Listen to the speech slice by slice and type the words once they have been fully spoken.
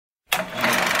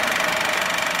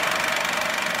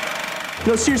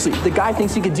No, seriously, the guy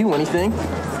thinks he could do anything.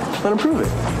 Let him prove it.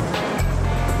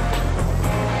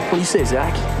 What do you say,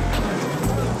 Zach?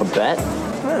 A bet?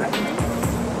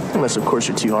 Unless, of course,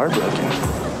 you're too heartbroken.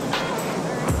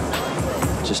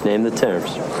 Just name the terms.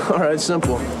 All right,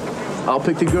 simple. I'll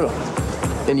pick the girl.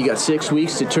 Then you got 6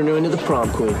 weeks to turn her into the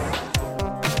prom queen.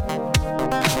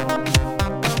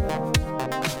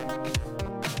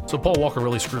 So Paul Walker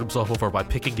really screwed himself over by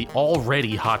picking the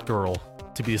already hot girl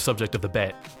to be the subject of the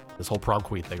bet. This whole prom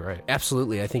queen thing, right?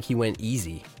 Absolutely. I think he went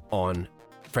easy on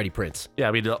Freddie Prinze. Yeah,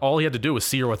 I mean, all he had to do was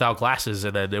see her without glasses,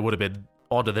 and then it would have been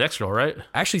on to the next girl, right?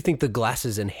 I actually think the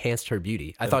glasses enhanced her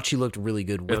beauty. I thought she looked really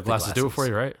good with the glasses. Do it for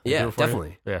you, right? Yeah, do it for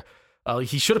definitely. You? Yeah.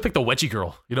 He should have picked the wedgie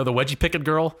girl. You know, the wedgie picking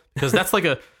girl? Because that's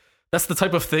that's the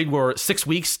type of thing where 6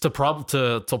 weeks till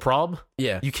prom.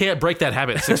 Yeah. You can't break that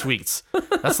habit in 6 weeks.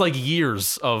 That's like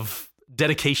years of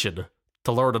dedication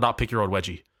to learn to not pick your own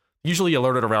wedgie. Usually you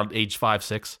learn it around age 5,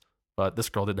 6, but this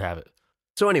girl didn't have it.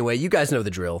 So anyway, you guys know the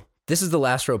drill. This is the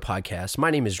Last Row Podcast.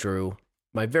 My name is Drew.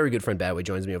 My very good friend Badway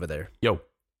joins me over there. Yo.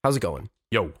 How's it going?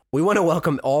 Yo. We want to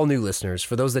welcome all new listeners.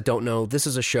 For those that don't know, this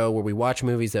is a show where we watch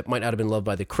movies that might not have been loved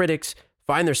by the critics,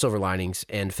 find their silver linings,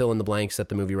 and fill in the blanks that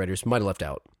the movie writers might have left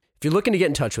out. If you're looking to get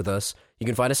in touch with us, you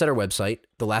can find us at our website,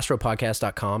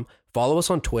 thelastrowpodcast.com. Follow us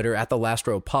on Twitter at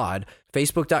thelastrowpod,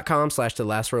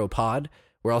 facebook.com/thelastrowpod.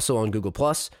 We're also on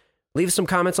Google+. Leave us some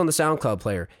comments on the SoundCloud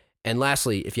player. And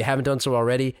lastly, if you haven't done so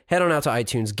already, head on out to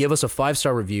iTunes. Give us a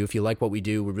 5-star review if you like what we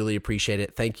do. We really appreciate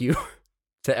it. Thank you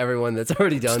to everyone that's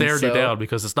already done so. Staring you down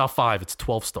because it's not 5, it's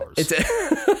 12 stars. It's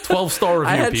 12-star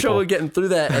review, I had people. trouble getting through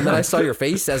that, and then I saw your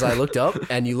face as I looked up,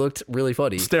 and you looked really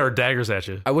funny. Staring daggers at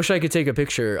you. I wish I could take a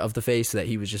picture of the face that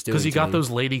he was just doing. Because you got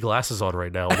those lady glasses on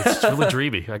right now, and it's really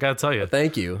dreamy. I gotta tell you.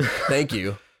 Thank you. Thank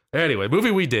you. Anyway,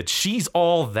 movie we did, She's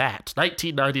All That,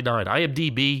 1999.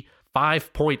 IMDb,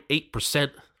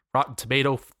 5.8%. Rotten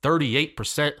Tomato,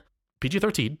 38%.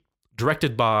 PG-13.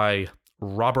 Directed by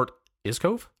Robert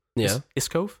Iskov? Yeah.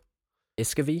 Iskov?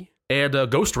 Iskavy? And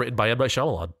ghostwritten by M. Night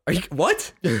Shyamalan. Are you,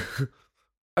 what?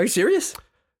 Are you serious?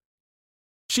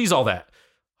 She's All That.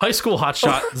 High school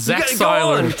hotshot, Zach Go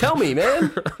Seiler. on. Tell me,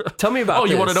 man. Tell me about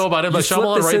this. You want to know about M. Night You slipped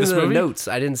Shyamalan this writing in this the movie? notes.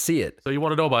 I didn't see it. So you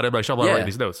want to know about M. Night Shyamalan Yeah. writing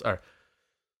these notes? All right.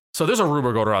 So there's a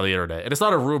rumor going around the internet, and it's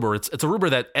not a rumor. It's a rumor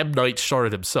that M. Night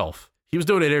started himself. He was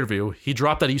doing an interview. He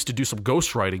dropped that he used to do some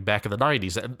ghostwriting back in the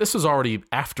 90s. And this is already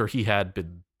after he had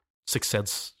been Sixth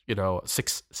Sense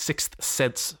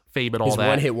fame and all His that.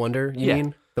 one-hit wonder, you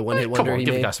mean? The one-hit Come wonder on, he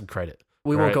give the made? guy some credit.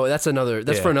 We won't go. That's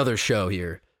for another show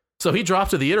here. So he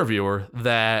dropped to the interviewer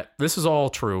that this is all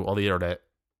true on the internet.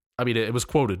 I mean, it was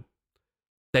quoted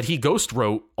that he ghost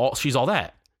wrote She's All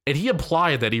That. And he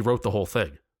implied that he wrote the whole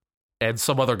thing. And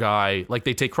some other guy, like,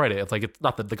 they take credit. It's like, it's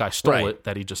not that the guy stole it,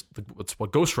 that he just, it's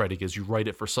what ghostwriting is. You write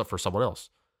it for someone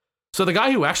else. So the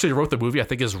guy who actually wrote the movie, I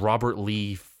think, is Robert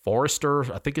Lee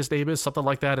Forrester. I think his name is something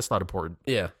like that. It's not important.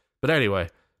 Yeah. But anyway,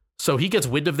 so he gets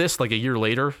wind of this like a year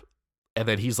later. And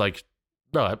then he's like,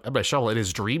 no, M. Night Shyamalan, in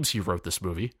his dreams, he wrote this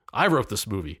movie. I wrote this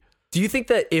movie. Do you think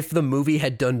that if the movie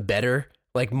had done better,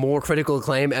 like more critical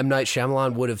acclaim, M. Night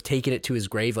Shyamalan would have taken it to his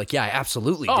grave? Like, yeah, I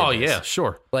absolutely did this. Yeah,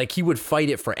 sure. Like, he would fight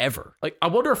it forever. Like, I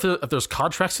wonder if there's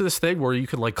contracts to this thing where you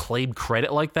can, like, claim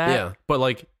credit like that. Yeah. But,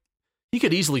 like, he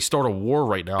could easily start a war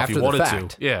right now if he wanted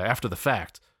to. Yeah, after the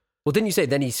fact. Well, didn't you say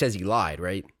then he says he lied,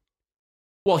 right?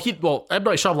 Well, M.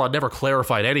 Night Shyamalan never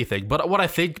clarified anything. But what I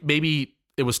think maybe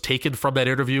it was taken from that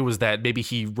interview was that maybe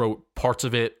he wrote parts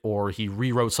of it or he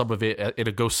rewrote some of it in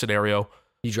a ghost scenario.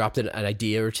 He dropped an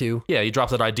idea or two. Yeah, he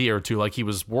dropped an idea or two, like he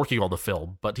was working on the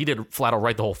film, but he didn't flat out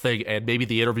write the whole thing. And maybe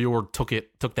the interviewer took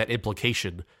that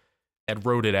implication and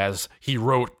wrote it as he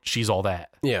wrote She's All That.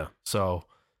 Yeah. So,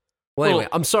 well, anyway,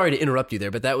 I'm sorry to interrupt you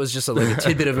there, but that was just a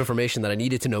tidbit of information that I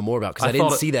needed to know more about because I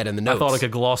didn't see that in the notes. I thought I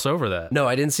could gloss over that. No,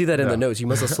 I didn't see that in the notes. You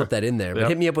must have slipped that in there. But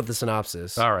hit me up with the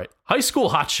synopsis. All right. High school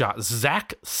hotshot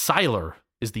Zach Seiler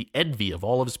is the envy of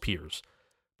all of his peers,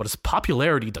 but his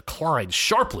popularity declines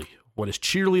sharply when his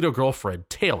cheerleader girlfriend,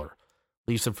 Taylor,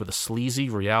 leaves him for the sleazy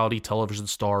reality television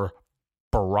star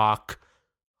Barack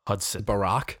Hudson.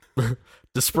 Barack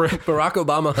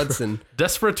Obama Hudson.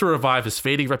 Desperate to revive his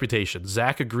fading reputation,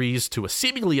 Zach agrees to a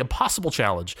seemingly impossible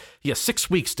challenge. He has 6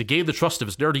 weeks to gain the trust of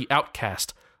his nerdy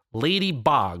outcast, Lady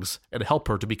Boggs, and help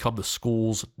her to become the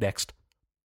school's next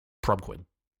prom queen.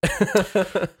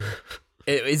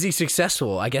 Is he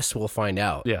successful? I guess we'll find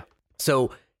out. Yeah.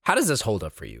 So how does this hold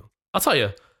up for you? I'll tell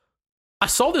you, I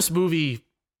saw this movie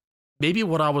maybe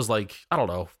when I was like, I don't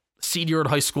know, senior in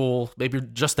high school, maybe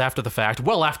just after the fact,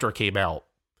 well after it came out.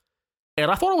 And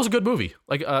I thought it was a good movie.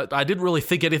 Like, I didn't really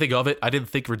think anything of it. I didn't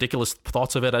think ridiculous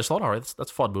thoughts of it. I just thought, all right,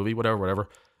 that's a fun movie, whatever.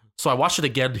 So I watched it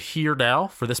again here now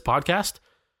for this podcast.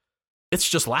 It's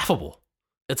just laughable.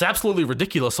 It's absolutely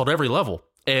ridiculous on every level.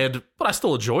 But I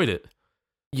still enjoyed it.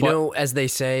 You know, as they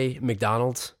say,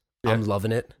 McDonald's, Yeah. I'm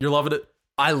loving it. You're loving it?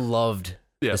 I loved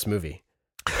Yeah. this movie.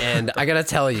 And I got to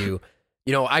tell you,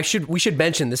 we should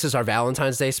mention this is our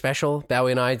Valentine's Day special.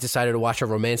 Bowie and I decided to watch a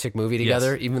romantic movie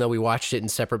together, even though we watched it in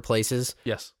separate places.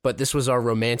 Yes. But this was our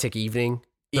romantic evening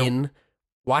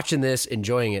watching this,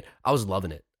 enjoying it. I was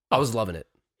loving it.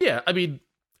 Yeah, I mean,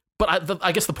 but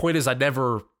I guess the point is I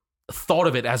never thought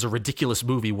of it as a ridiculous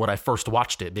movie when I first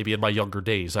watched it, maybe in my younger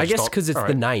days. I guess because it's all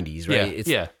the right. 90s, right?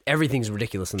 Yeah. Everything's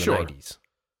ridiculous in the Sure. 90s.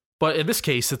 But in this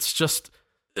case, it's just,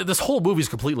 this whole movie is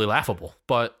completely laughable,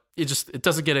 but it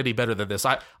doesn't get any better than this.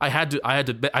 I had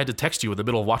to text you in the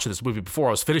middle of watching this movie before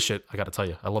I was finished it. I got to tell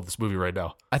you, I love this movie right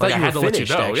now. I thought Like, you had were to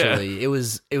finished, let you know. actually. Yeah.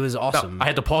 It was awesome. No, I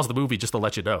had to pause the movie just to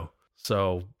let you know.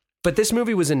 So, But this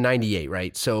movie was in 98,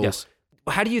 right? So yes.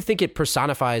 how do you think it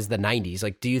personifies the 90s?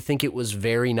 Like, do you think it was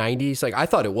very 90s? Like, I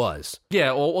thought it was.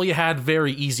 Yeah, well, you had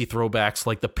very easy throwbacks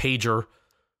like the pager,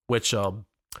 which,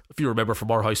 if you remember from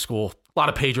our high school, a lot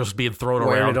of pagers being thrown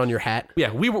Wearing around. it on your hat.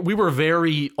 Yeah, we were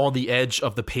very on the edge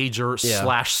of the pager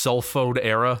 / cell phone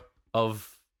era of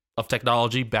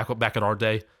technology back in our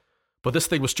day. But this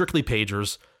thing was strictly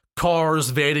pagers, cars,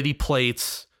 vanity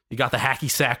plates. You got the hacky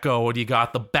sack going. You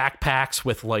got the backpacks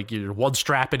with like your one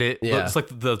strap in it. Yeah. It's like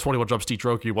the 21 Jump Street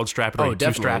joke. You're one strapping or you're two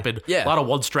definitely. strapping. Yeah. A lot of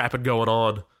one strapping going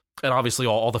on, and obviously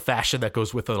all the fashion that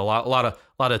goes with it. A lot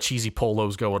of cheesy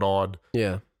polos going on.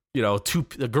 Yeah. You know,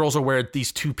 the girls are wearing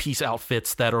these 2-piece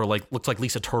outfits that are like looks like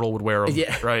Lisa Turtle would wear them.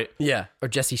 Yeah. Right. Yeah. Or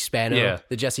Jesse Spano. Yeah.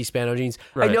 The Jesse Spano jeans.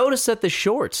 Right. I noticed that the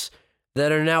shorts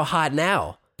that are now hot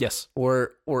now Yes.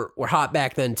 were hot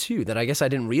back then too, that I guess I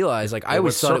didn't realize. Like, I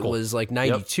always went thought circle. it was like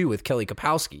 92 with Kelly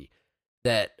Kapowski,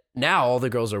 that now all the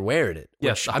girls are wearing it.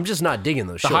 Yes. Which I'm just not digging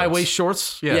those The shorts. high waist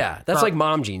shorts. Yeah. Yeah. That's Not- like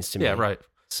mom jeans to me. Yeah. Right.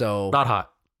 So Not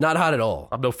hot. not hot at all.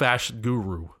 I'm no fashion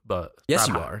guru, but Yes,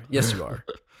 I'm you hot. are. Yes, you are.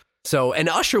 So, and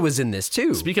Usher was in this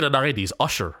too. Speaking of 90s,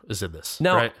 Usher is in this.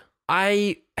 Now, right?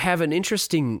 I have an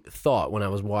interesting thought when I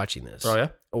was watching this. Oh yeah.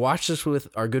 I watched this with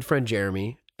our good friend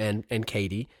Jeremy and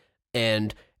Katie,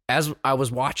 and as I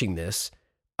was watching this,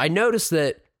 I noticed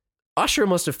that Usher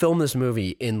must have filmed this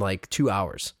movie in like 2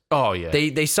 hours. Oh yeah.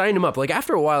 They signed him up. Like,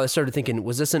 after a while, I started thinking,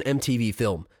 was this an MTV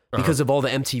film? Because of all the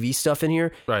MTV stuff in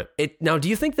here. right. Now, do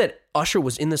you think that Usher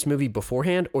was in this movie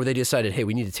beforehand, or they decided, hey,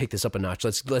 we need to take this up a notch.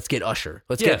 Let's get Usher.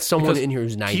 Let's get someone because in here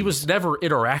who's 90s. He was never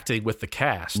interacting with the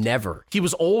cast. never. He's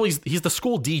the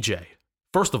school DJ,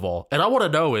 first of all. And I want to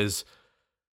know is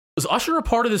Usher a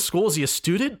part of this school? Is he a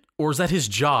student, or is that his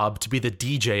job to be the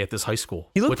DJ at this high school?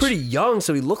 He looked pretty young,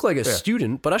 so he looked like a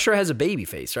student, but Usher has a baby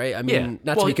face, right? I mean,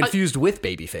 not to be confused with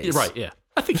Babyface. Right, yeah.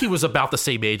 I think he was about the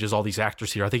same age as all these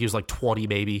actors here. I think he was like 20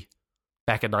 maybe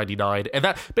back in 99. And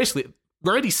that basically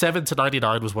 97 to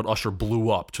 99 was when Usher blew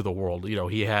up to the world. You know,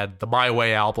 he had the My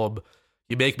Way album,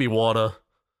 You Make Me Wanna,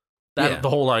 the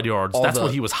whole 9 yards. That's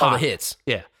when he was hot. All the hits.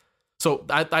 Yeah. So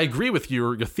I agree with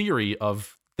your theory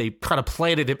of they kind of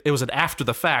planned it. It was an after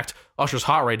the fact. Usher's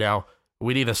hot right now.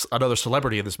 We need another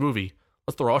celebrity in this movie.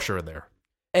 Let's throw Usher in there.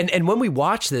 And when we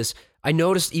watched this, I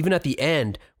noticed even at the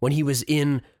end, when he was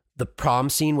in the prom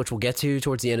scene, which we'll get to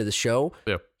towards the end of the show,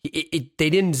 Yeah. they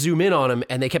didn't zoom in on him,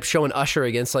 and they kept showing Usher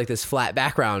against like this flat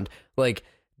background. Like,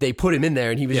 they put him in there,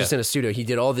 and he was just in a studio. He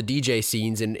did all the DJ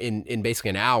scenes in basically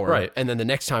an hour. Right. And then the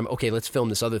next time, okay, let's film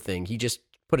this other thing. He just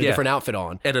put a different outfit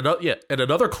on. And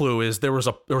another clue is there was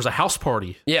a house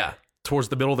party Yeah. towards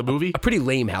the middle of the movie. A pretty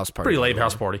lame house party. Pretty by lame the way.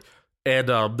 house party. And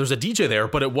there's a DJ there,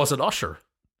 but it wasn't Usher,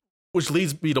 which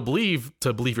leads me to believe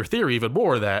your theory even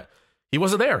more, that he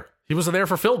wasn't there. He wasn't there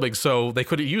for filming, so they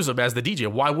couldn't use him as the DJ.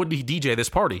 Why wouldn't he DJ this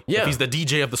party? Yeah. If he's the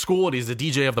DJ of the school and he's the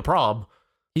DJ of the prom.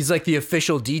 He's like the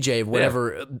official DJ of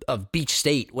whatever, of Beach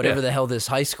State, whatever the hell this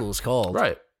high school is called.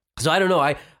 Right. So I don't know.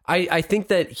 I think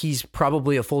that he's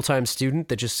probably a full-time student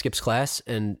that just skips class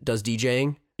and does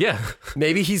DJing. Yeah.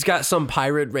 Maybe he's got some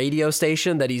pirate radio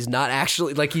station that he's not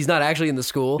actually in the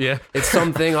school. Yeah. It's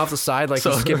something off the side, like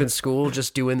So- he's skipping school,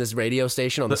 just doing this radio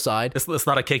station on the side. It's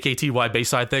not a KKTY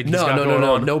Bayside thing. he's got No, going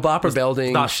on. no bopper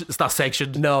belding. It's not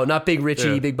sanctioned. No, not Big Richie,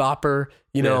 Yeah. Big Bopper,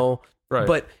 you know. Right.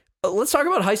 But let's talk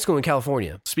about high school in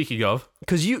California. Speaking of,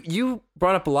 Because you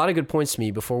brought up a lot of good points to me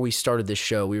before we started this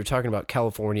show. We were talking about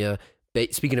California,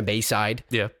 speaking of Bayside,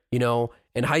 yeah. you know,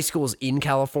 and high schools in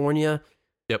California.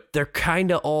 Yep. They're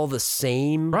kind of all the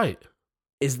same. Right.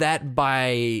 Is that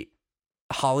by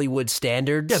Hollywood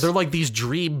standards? Yeah, they're like these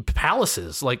dream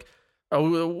palaces. Like,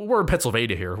 we're in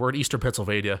Pennsylvania here. We're in Eastern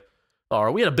Pennsylvania.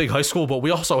 We had a big high school, but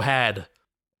we also had,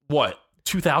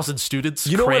 2,000 students.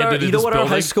 You know what? crammed into You know this what our high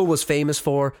building. school was famous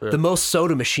for? The most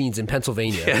soda machines in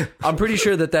Pennsylvania. Yeah. I'm pretty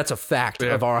sure that's a fact Yeah.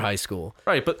 of our high school.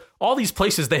 Right, but all these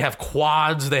places, they have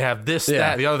quads, they have this, Yeah.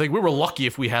 that, the other thing. We were lucky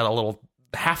if we had a little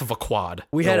half of a quad.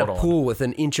 We had a going on. pool with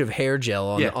an inch of hair gel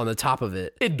on, Yeah. on the top of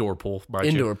it. Indoor pool, mind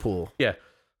you. Indoor pool. Yeah.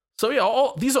 So yeah,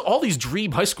 all these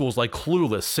dream high schools like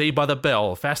Clueless, Saved by the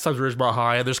Bell, Fast Times at Ridgemont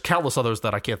High, and there's countless others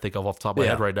that I can't think of off the top of my Yeah.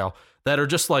 head right now that are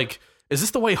just like, is this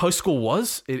the way high school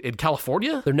was in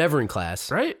California? They're never in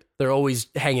class. Right? They're always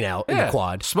hanging out in the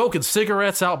quad, smoking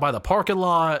cigarettes out by the parking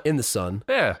lot. in the sun.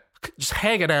 Yeah, just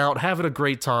hanging out, having a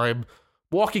great time,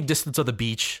 walking distance of the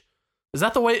beach. Is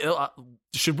that the way?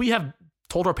 Should we have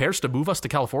told our parents to move us to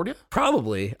California?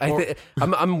 Probably.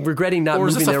 I'm regretting not Or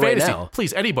is moving this a there right fantasy? now.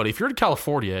 Please, anybody, if you're in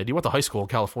California and you went to high school in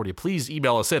California, please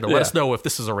email us in and let Yeah. us know if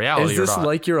this is a reality Is this or not.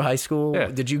 like your high school? Yeah.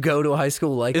 Did you go to a high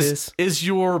school like this? Is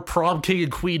your prom king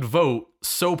and queen vote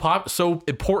so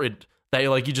important that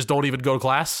you just don't even go to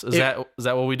class? Is that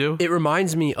what we do? It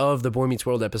reminds me of the Boy Meets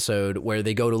World episode where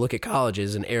they go to look at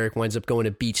colleges and Eric winds up going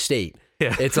to Beach State.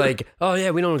 Yeah. It's like, oh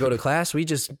yeah, we don't go to class. We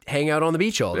just hang out on the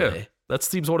beach all Yeah, day. that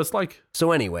seems what it's like.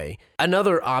 So anyway,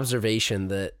 another observation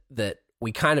that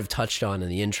we kind of touched on in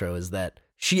the intro is that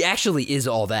she actually is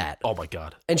all that. Oh my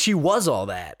god! And she was all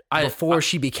that before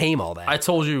she became all that. I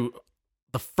told you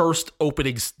the first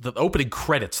openings, the opening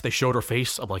credits, they showed her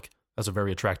face. I'm like, that's a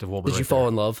very attractive woman. Did you fall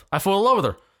in love? I fall in love with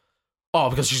her.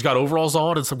 Oh, because she's got overalls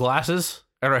on and some glasses,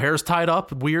 and her hair's tied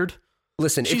up and weird.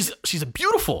 Listen, She's a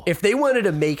beautiful. if they wanted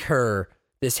to make her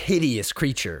this hideous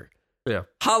creature, Yeah,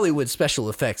 Hollywood special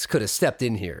effects could have stepped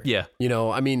in here. yeah, You know,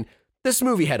 I mean, this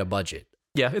movie had a budget.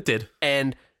 yeah. It did.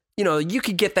 And, you know, you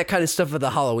could get that kind of stuff at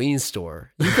the Halloween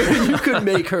store. You could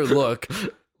make her look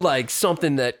like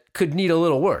something that could need a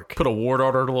little work. Put a wart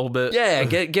on her a little bit. Yeah,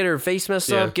 get her face messed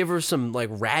Yeah. up, give her some like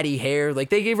ratty hair.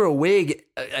 Like they gave her a wig.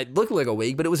 It looked like a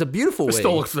wig, but it was a beautiful wig.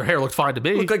 Still her hair looked fine to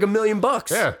me. It looked like $1 million.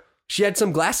 Yeah. She had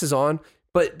some glasses on,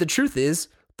 but the truth is,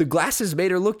 the glasses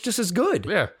made her look just as good.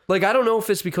 Yeah. Like I don't know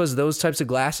if it's because those types of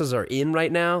glasses are in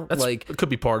right now. It could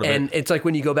be part of And it. it's like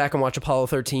when you go back and watch Apollo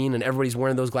 13 and everybody's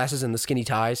wearing those glasses and the skinny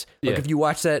ties. Like Yeah. if you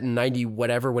watch that in 90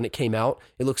 whatever when it came out,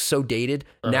 it looks so dated.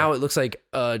 Now it looks like,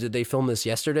 did they film this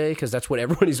yesterday? Because that's what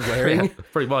everybody's wearing.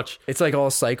 Pretty much. It's like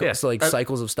all cycles, Yeah. like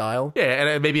cycles of style. Yeah,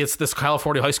 and maybe it's this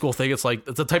California high school thing. It's like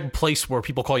it's the type of place where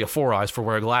people call you four eyes for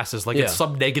wearing glasses. Like it's Yeah.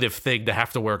 some negative thing to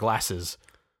have to wear glasses.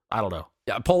 I don't know.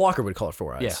 Yeah, Paul Walker would call it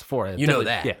 4 eyes. Yeah, four eyes. You know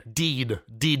Definitely- that. Yeah,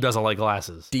 Dean doesn't like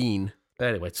glasses. Dean.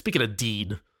 Anyway, speaking of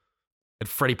Dean and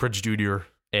Freddie Prinze Jr.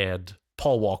 and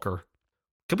Paul Walker,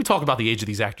 can we talk about the age of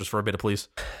these actors for a minute, please?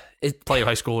 Playing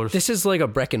high schoolers. This is like a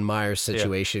Breckin Meyer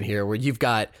situation here where you've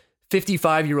got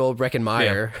 55-year-old Breckin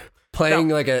Meyer playing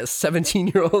like a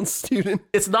 17-year-old student.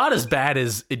 It's not as bad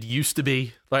as it used to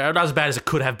be. Like not as bad as it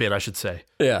could have been, I should say.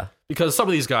 Yeah. Because some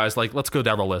of these guys, like, let's go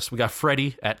down the list. We got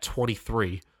Freddie at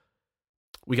 23.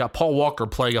 We got Paul Walker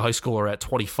playing a high schooler at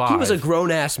 25. He was a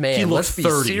grown-ass man. He looked Let's be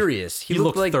 30. serious. He, He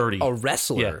looked looked like 30. a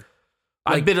wrestler. Yeah.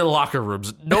 I've been in locker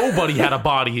rooms. Nobody had a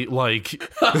body like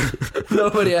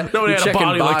Nobody had a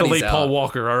body like the late out. Paul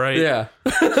Walker. All right. Yeah.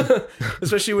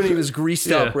 Especially when he was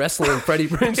greased up wrestling Freddie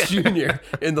Prinze Jr.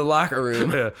 in the locker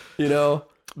room. Yeah. You know?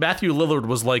 Matthew Lillard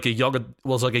was like a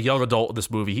young adult in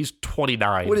this movie. He's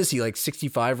 29. What is he, like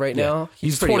 65 right now?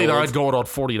 He's pretty 29 old. going on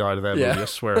 49 in that Yeah. movie, I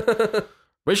swear.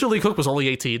 Rachel Lee Cook was only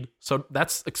 18, so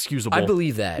that's excusable. I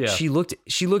believe that. Yeah. She looked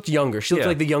younger. She looked Yeah.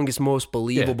 like the youngest, most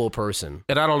believable person.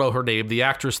 And I don't know her name. The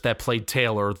actress that played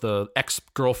Taylor, the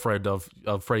ex-girlfriend of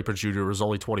Freddie Prinze Jr., was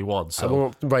only 21.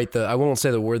 So I won't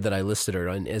say the word that I listed her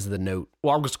on as the note.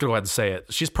 well, I'm just going to go ahead and say it.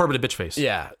 She's permanent bitch face.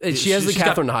 Yeah. She has the She's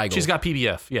Katherine got, Heigl. She's got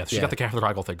PBF. Yeah, she's Yeah. got the Katherine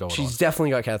Heigl thing going on. She's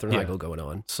definitely got Katherine Yeah. Heigl going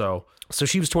on. So So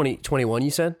she was 21, you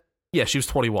said? yeah, she was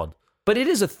 21. But it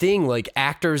is a thing, like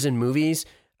actors in movies,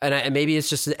 and maybe it's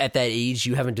just at that age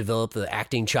you haven't developed the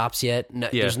acting chops yet.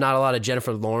 There's not a lot of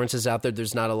Jennifer Lawrence's out there.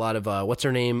 There's not a lot of what's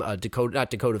her name? Not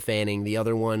Dakota Fanning. The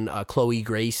other one, Chloe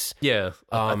Grace. Yeah,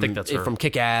 I think that's her. From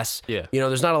Kick-Ass. Yeah. You know,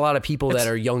 there's not a lot of people that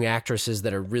are young actresses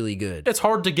that are really good. It's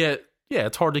hard to get. Yeah,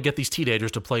 it's hard to get these teenagers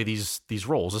to play these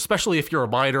roles, especially if you're a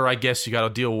minor. I guess you got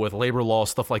to deal with labor law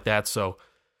stuff like that. So,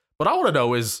 what I want to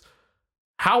know is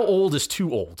how old is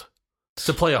too old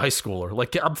to play a high schooler?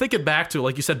 Like I'm thinking back to,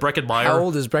 like you said, Breckin Meyer. How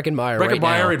old is Breckin Meyer Breckin right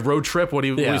Meyer now? in Road Trip when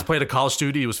he Yeah. was playing a college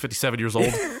student, he was 57 years old.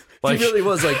 He really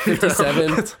was like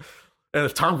 57.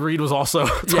 And Tom Green was also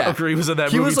Yeah. Green was in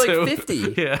that He movie was like too.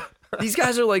 50. Yeah, These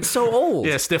guys are like so old.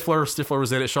 yeah. Stifler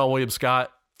was in it. Sean William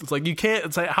Scott. It's like you can't.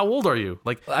 It's like how old are you?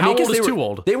 Like I how mean, 'cause old is they too were,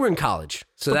 old? They were in college,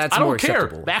 so that's I don't more care.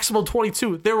 acceptable. Maximum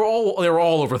 22. They were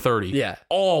all over 30. Yeah.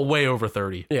 all way over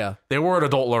 30. Yeah. They weren't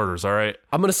adult learners. All right.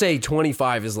 I'm gonna say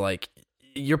 25 is like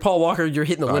you're Paul Walker. You're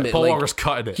hitting the All right, limit. Paul Like, Walker's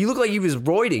cutting it. he looked like he was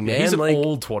roiding, man. He's an like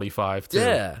old 25 too.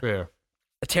 Yeah. Yeah.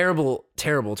 a terrible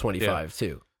 25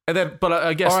 too. And then, but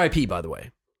I guess R.I.P. By the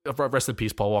way. rest in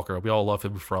peace, Paul Walker. We all love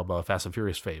him from Fast and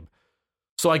Furious fame.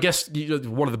 So I guess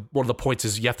one of the points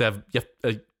is you have to have.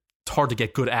 It's hard to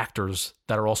get good actors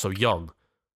that are also young.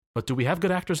 But do we have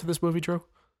good actors in this movie, Drew?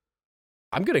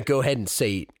 I'm gonna go ahead and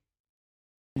say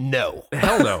no.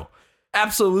 Hell no.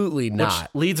 Absolutely Which not.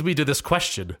 leads me to this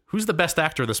question: who's the best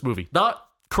actor in this movie? Not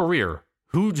career.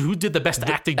 Who did the best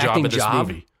acting job in this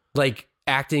movie? Like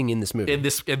acting in this movie. In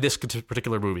this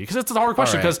particular movie? Because it's a hard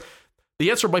question. Because the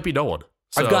answer might be no one.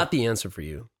 So, I've got the answer for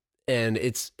you, and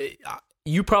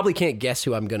you probably can't guess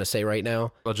who I'm gonna say right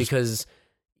now because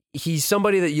he's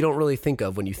somebody that you don't really think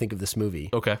of when you think of this movie.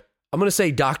 Okay. I'm gonna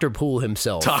say Dr. Poole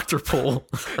himself. Dr. Poole.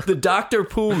 The Dr.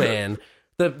 Poole man.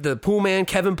 The Poole man,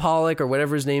 Kevin Pollak or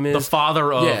whatever his name is. The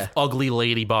father of ugly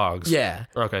Lady Boggs. Yeah.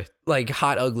 Okay. Like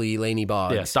hot, ugly Laney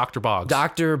Boggs. Yes, Dr. Boggs.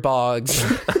 Dr. Boggs.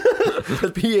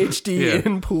 The PhD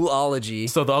in poolology.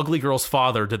 So the ugly girl's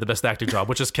father did the best acting job,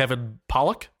 which is Kevin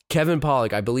Pollak? Kevin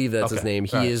Pollak, I believe that's his name.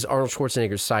 He Right. is Arnold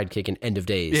Schwarzenegger's sidekick in End of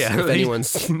Days. Yeah. If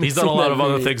anyone's He's done a lot of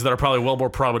other things that are probably well more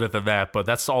prominent than that, but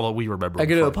that's all that we remember. I'm him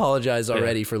going to from. apologize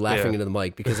already for laughing Yeah. into the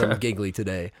mic because I'm giggly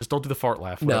today. Just don't do the fart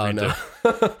laugh. No, whatever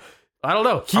no. you do. I don't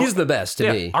know. He's the best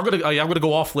to me. I'm gonna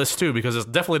go off list too because it's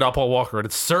definitely not Paul Walker and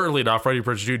it's certainly not Freddie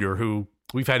Prinze Jr., who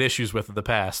we've had issues with in the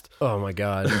past. Oh my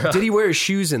God. Did he wear his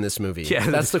shoes in this movie? Yeah,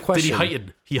 That's the question. Did he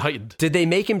heighten? He heightened. Did they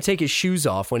make him take his shoes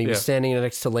off when he was Yeah. standing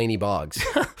next to Laney Boggs?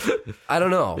 I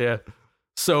don't know. Yeah.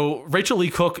 So Rachel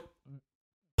Lee Cook,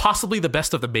 possibly the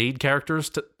best of the main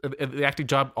characters in the acting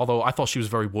job. Although I thought she was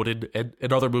very wooded, and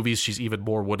in other movies she's even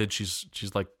more wooded. She's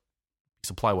like a piece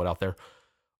of plywood out there.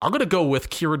 I'm gonna go with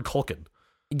Kieran Culkin.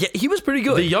 Yeah, he was pretty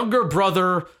good. The younger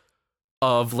brother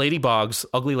of Lady Boggs,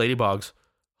 ugly Lady Boggs,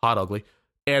 hot ugly,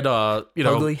 and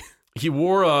Ugly. he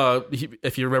wore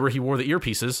if you remember, he wore the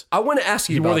earpieces. I want to ask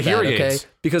you He wore about the that, hearing okay? aids.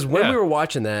 Because when Yeah. we were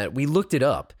watching that, we looked it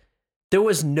up.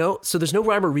 There's no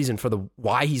rhyme or reason for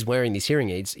why he's wearing these hearing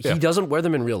aids. Yeah. He doesn't wear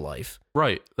them in real life.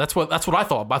 Right. That's what I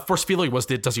thought. My first feeling was,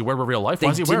 does he wear them in real life?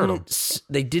 Why is he wearing them?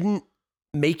 They didn't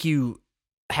make you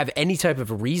have any type of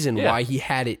a reason Yeah. why he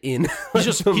had it in. He's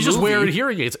just the he's just movie. wearing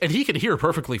hearing aids, and he can hear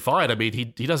perfectly fine. I mean, he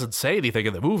doesn't say anything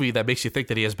in the movie that makes you think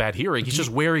that he has bad hearing. He's just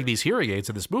wearing these hearing aids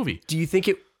in this movie. Do you think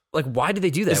it? Like, why did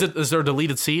they do that? Is there a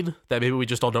deleted scene that maybe we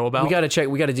just don't know about? We got to check.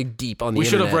 We got to dig deep on the. We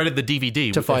should have internet. rented the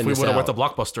DVD to find if we this would have went to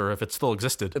out. Blockbuster if it still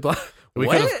existed. What? We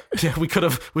could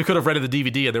have rented the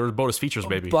DVD and there were bonus features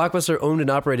maybe. Blockbuster owned and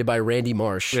operated by Randy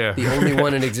Marsh, Yeah. the only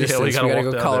one in existence. we we gotta got to walk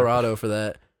go down Colorado for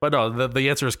that. But no, the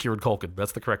answer is Kieran Culkin.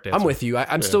 That's the correct answer. I'm with you.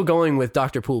 I'm still going with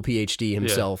Dr. Poole, PhD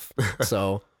himself.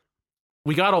 So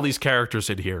We got all these characters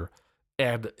in here,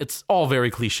 and it's all very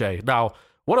cliche. Now,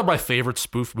 one of my favorite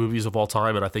spoof movies of all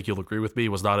time, and I think you'll agree with me,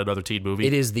 was Not Another Teen Movie.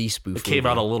 it is the spoof. It came movie.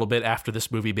 out a little bit after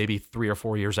this movie, maybe 3 or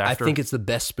 4 years I after. think it's the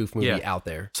best spoof movie Yeah. out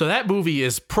there. So that movie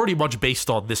is pretty much based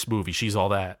on this movie, She's All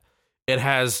That. It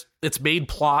has its main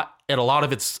plot, and a lot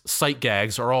of its sight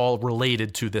gags are all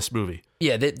related to this movie.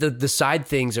 Yeah, the side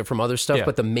things are from other stuff, Yeah.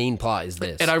 but the main plot is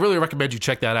this. And I really recommend you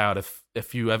check that out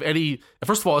if you have any.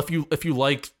 First of all, if you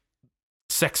like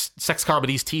sex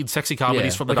comedies, teen sexy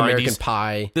comedies from the like 90s, American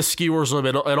Pie. this skewers them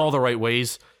in all the right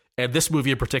ways. And this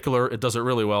movie in particular, it does it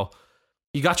really well.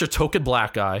 You got your token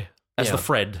black guy as Yeah. the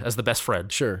friend, as the best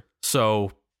friend. Sure.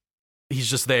 So he's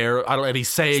just there. And he's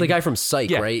saying It's the guy from Psych,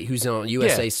 Yeah. right? Who's on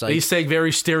USA Psych. He's saying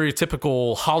very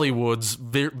stereotypical Hollywood's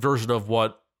version of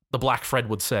what the black friend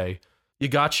would say. You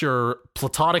got your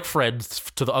platonic friend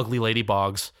to the ugly Lady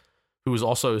Boggs, who is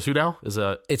also who now is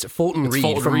a It's Fulton It's Reed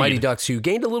Fulton from Reed. Mighty Ducks, who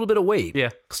gained a little bit of weight. yeah.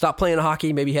 Stopped playing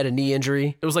hockey, maybe had a knee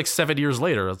injury. It was like 7 years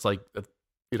later. It's like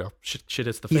shit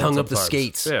hits the fan. He hung up the sometimes.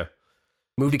 skates. Yeah.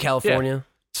 Moved to California.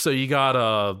 So you got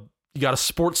a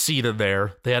sports scene in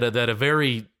there. They had a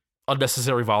very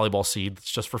unnecessary volleyball scene.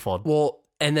 It's just for fun. Well,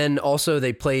 and then also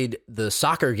they played the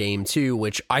soccer game too,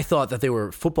 which I thought that they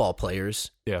were football players,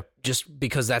 Yeah. just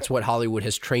because that's what Hollywood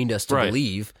has trained us to Right.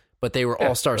 believe. But they were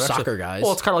all-star They're actually- soccer guys.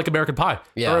 Well, it's kind of like American Pie.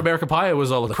 Yeah. Or American Pie, it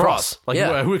was lacrosse. Like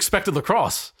Yeah. who expected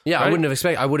lacrosse? yeah, right?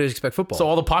 I would have expected football. So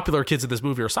all the popular kids in this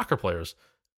movie are soccer players.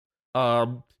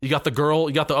 You got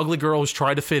the ugly girl who's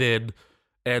trying to fit in,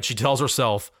 and she tells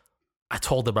herself, "I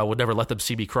told them I would never let them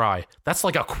see me cry." That's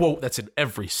like a quote that's in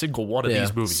every single one of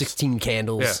these movies. 16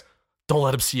 Candles. Yeah. Don't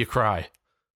let him see you cry.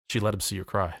 She let him see you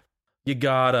cry. You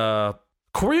got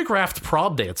choreographed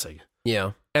prom dancing.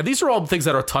 Yeah. And these are all things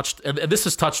that are touched, and this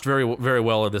is touched very, very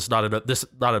well in this not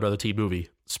another teen movie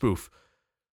spoof.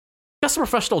 Got some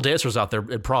professional dancers out there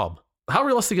in prom. How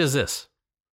realistic is this?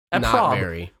 At Not prom,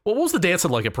 very. what was the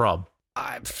dancing like at prom?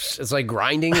 It's like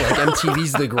grinding, like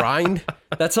MTV's The Grind.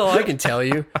 That's all I can tell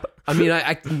you. I mean,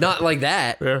 I not like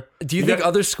that. Yeah. Do you think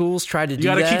other schools try to do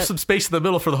that? You got to keep some space in the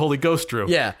middle for the Holy Ghost, Drew.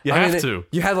 Yeah, you have to.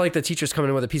 You had like the teachers coming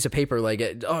in with a piece of paper,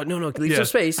 like, oh no, leave some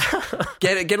space.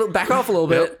 Get it, back off a little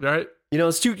bit. Yep, right. You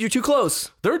know, you're too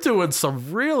close. They're doing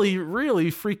some really, really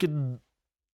freaking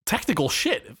technical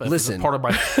shit. If Listen, part of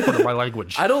my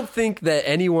language. I don't think that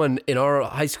anyone in our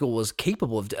high school was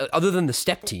capable of, other than the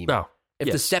step team. No.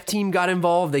 If the step team got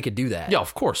involved, they could do that. Yeah,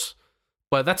 of course.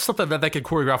 But that's something that they can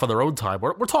choreograph on their own time.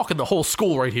 We're talking the whole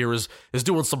school right here is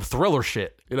doing some thriller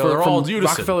shit. You know, they're all in unison.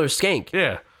 Rockefeller Skank.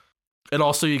 Yeah. And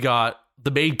also you got the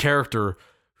main character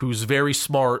who's very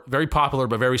smart, very popular,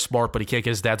 but very smart, but he can't get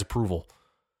his dad's approval.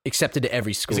 Accepted to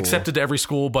every school. He's accepted to every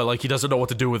school, but like he doesn't know what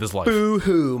to do with his life.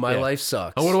 Boo-hoo, my life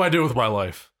sucks. And what do I do with my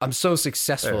life? I'm so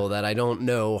successful that I don't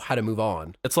know how to move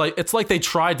on. It's like they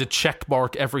tried to check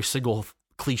mark every single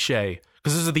cliche.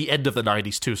 Because this is the end of the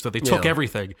 90s, too. So they took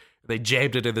everything, they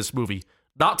jammed it in this movie.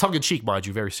 Not tongue-in-cheek, mind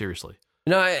you, very seriously.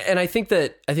 No, and I think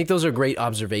those are great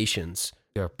observations.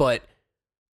 Yeah. But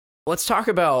let's talk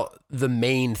about the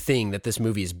main thing that this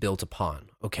movie is built upon,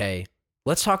 okay?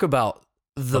 Let's talk about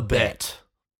the bet.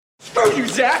 Screw you,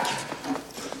 Zach!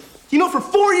 You know, for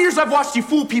 4 years I've watched you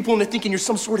fool people into thinking you're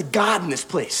some sort of god in this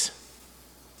place.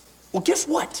 Well, guess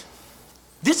what?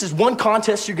 This is one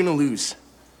contest you're gonna lose.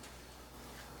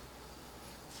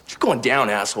 You're going down,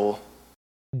 asshole.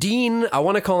 Dean, I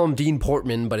want to call him Dean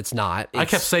Portman, but it's not. I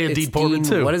kept saying Dean Portman,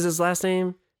 too. What is his last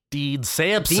name? Dean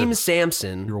Sampson. Dean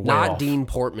Sampson, You're way not off. Dean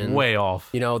Portman. Way off.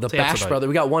 You know, the Samsonite. Bash brother.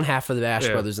 We got one half of the Bash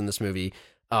brothers in this movie.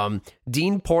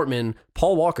 Dean Portman,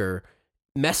 Paul Walker,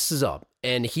 messes up.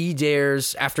 And he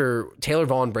dares, after Taylor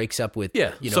Vaughn breaks up with,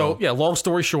 long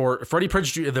story short, Freddie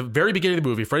Prinze Jr., at the very beginning of the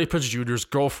movie, Freddie Prinze Jr.'s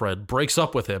girlfriend breaks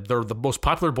up with him. They're the most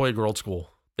popular boy and girl at school.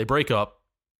 They break up.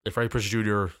 And Freddie Prinze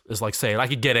Jr. is like saying, I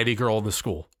could get any girl in the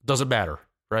school. Doesn't matter,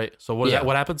 right? So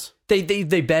what happens? They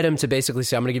bet him to basically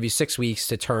say, I'm going to give you 6 weeks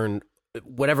to turn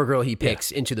whatever girl he picks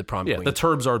into the prom queen. The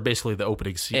terms are basically the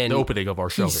opening scene, the opening of our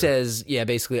show. He says,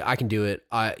 basically, I can do it.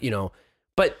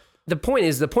 But the point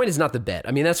is not the bet.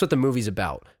 I mean, that's what the movie's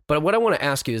about. But what I want to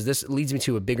ask you is, this leads me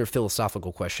to a bigger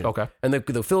philosophical question. Okay. And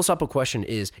the philosophical question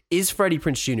is Freddie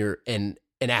Prinze Jr. an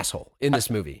asshole in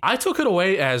this movie? I took it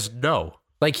away as no.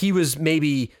 Like he was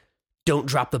maybe, don't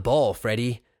drop the ball,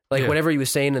 Freddie. Like whatever he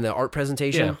was saying in the art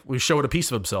presentation. Yeah, we showed a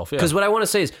piece of himself. Yeah. Because what I want to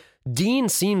say is, Dean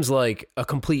seems like a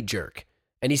complete jerk.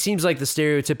 And he seems like the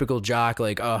stereotypical jock,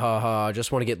 like,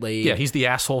 just want to get laid. Yeah, he's the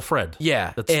asshole friend.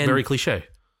 Yeah. That's very cliche.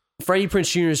 Freddie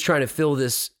Prinze Jr. is trying to fill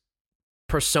this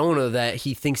persona that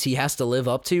he thinks he has to live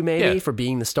up to, maybe, for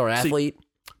being the star athlete.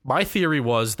 My theory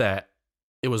was that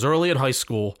it was early in high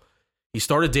school. He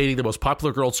started dating the most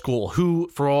popular girl at school, who,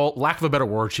 for all lack of a better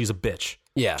word, she's a bitch.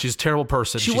 Yeah, she's a terrible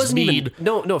person. She's wasn't mean. Even,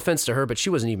 no offense to her, but she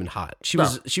wasn't even hot. She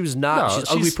was not. No,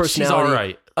 she's ugly personality. She's all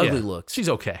right. Ugly looks. She's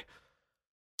okay.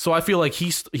 So I feel like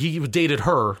he dated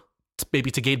her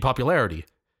maybe to gain popularity,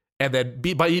 and then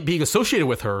by being associated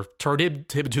with her, turned him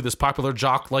into this popular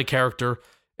jock-like character,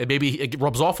 and maybe it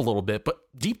rubs off a little bit. But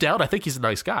deep down, I think he's a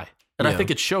nice guy, and I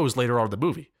think it shows later on in the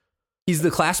movie. He's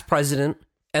the class president.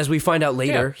 As we find out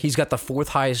later, he's got the 4th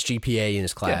highest GPA in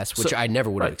his class, which I never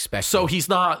would have expected. So he's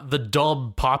not the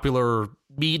dumb, popular,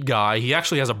 mean guy. He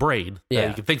actually has a brain. Yeah.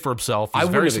 He can think for himself. He's I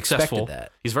very wouldn't have successful. expected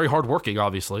that. He's very hardworking,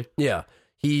 obviously. Yeah.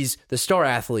 He's the star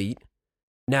athlete.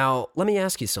 Now, let me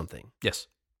ask you something. Yes.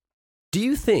 Do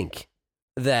you think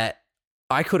that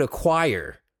I could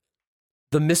acquire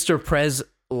the Mr. Prez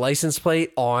license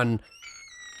plate on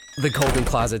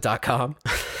thegoldencloset.com?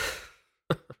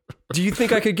 Do you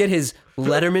think I could get his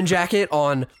Letterman jacket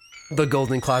on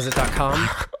thegoldencloset.com?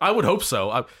 I would hope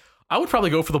so. I would probably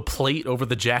go for the plate over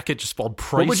the jacket just on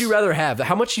price. What would you rather have?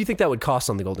 How much do you think that would cost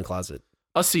on the Golden Closet?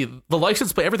 Let's see. The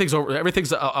license plate, everything's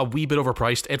a wee bit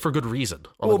overpriced, and for good reason.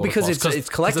 Well, because it's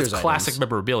collector's it's classic items.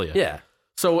 Memorabilia. Yeah.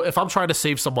 So if I'm trying to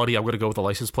save some money, I'm going to go with the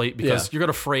license plate because you're going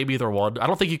to frame either one. I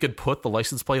don't think you could put the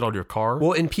license plate on your car.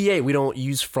 Well, in PA, we don't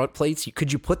use front plates.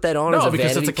 Could you put that on no, as a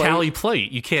because vanity it's a Cali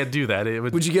plate. You can't do that.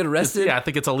 Would you get arrested? Yeah, I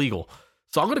think it's illegal.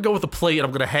 So I'm going to go with the plate, and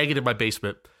I'm going to hang it in my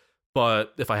basement.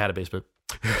 But if I had a basement,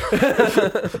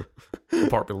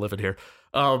 apartment living here,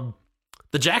 the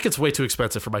jacket's way too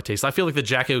expensive for my taste. I feel like the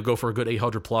jacket would go for a good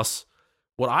 $800 plus.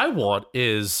 What I want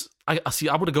is, I'm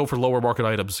going to go for lower market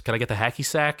items. Can I get the hacky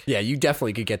sack? Yeah, you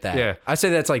definitely could get that. Yeah. I'd say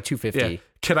that's like $250. Yeah.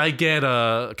 Can I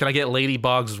get Lady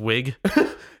Boggs' wig?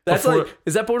 That's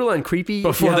is that borderline creepy?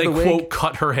 Before they quote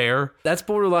cut her hair? That's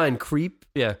borderline creep.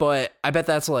 Yeah. But I bet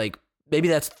that's like maybe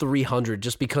that's 300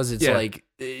 just because it's Yeah. like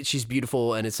she's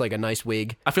beautiful and it's like a nice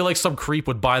wig. I feel like some creep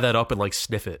would buy that up and like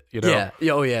sniff it, you know?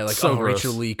 Yeah. Oh yeah. Like So gross.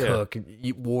 Rachel Lee Yeah. Cook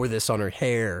wore this on her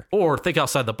hair. Or think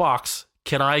outside the box.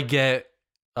 Can I get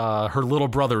her little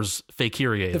brother's fake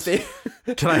hearing aids?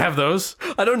 Can I have those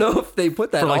I don't know if they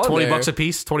put that for like on $20 there. a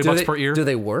piece? $20 Do they- per ear? Do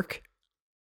they work?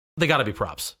 They got to be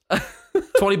props.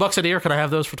 $20 an ear. Can I have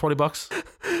those for $20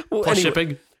 Well, plus anyway,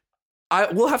 shipping?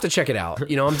 we'll have to check it out.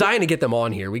 You know, I'm dying to get them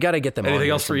on here. We got to get them on Anything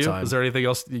here else for you? sometime. Is there anything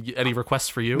else? Any requests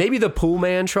for you? Maybe the Pool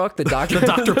Man truck, the Doctor The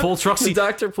Dr. Pool truck. the See,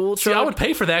 Dr. Pool see, truck. I would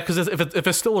pay for that because if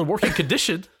it's still in working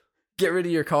condition, Get rid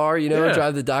of your car, you know, Yeah.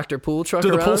 drive the Dr. Pool truck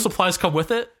do the around. pool supplies come with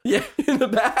it? Yeah, in the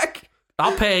back.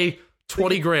 I'll pay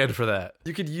 $20,000 for that.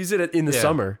 You could use it in the Yeah.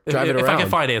 summer. Drive it if around. I can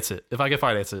finance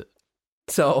it.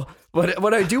 So,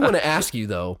 what I do want to ask you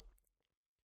though,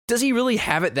 does he really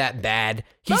have it that bad?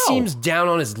 He No. seems down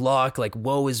on his luck, like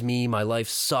woe is me, my life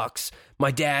sucks.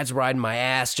 My dad's riding my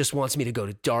ass, just wants me to go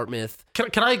to Dartmouth.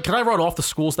 Can I run off the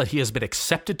schools that he has been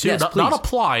accepted to? Yes, not please.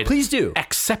 applied. Please do.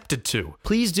 Accepted to.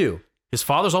 Please do. His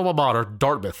father's alma mater,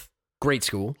 Dartmouth, Great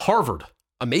school. Harvard,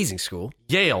 Amazing school.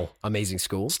 Yale, Amazing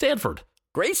school. Stanford.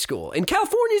 Great school. In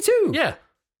California too. Yeah.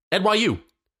 NYU.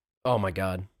 Oh my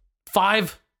God.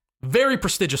 5 very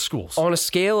prestigious schools. On a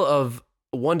scale of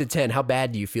 1 to 10, how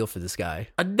bad do you feel for this guy?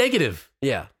 A negative.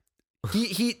 Yeah.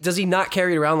 He does he not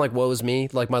carry it around like woe is me?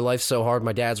 Like my life's so hard,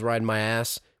 my dad's riding my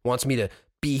ass, wants me to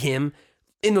be him.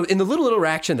 In the little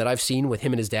interaction that I've seen with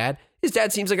him and his dad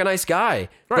seems like a nice guy.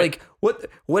 Right. Like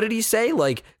what did he say?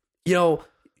 Like, you know,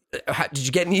 did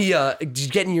you get any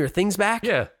of your things back?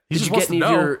 Yeah. He Did just you wants get any to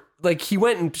of know. your like he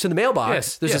went into the mailbox.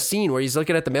 Yes, There's yeah. a scene where he's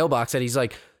looking at the mailbox and he's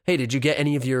like, "Hey, did you get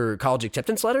any of your college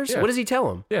acceptance letters?" Yeah. What does he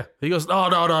tell him? Yeah. He goes, no,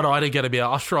 I didn't get them yet.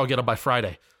 I'm sure I'll get them by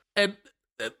Friday. And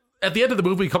at the end of the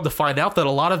movie, we come to find out that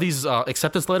a lot of these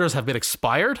acceptance letters have been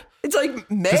expired. It's like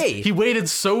May. He waited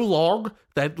so long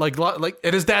that like,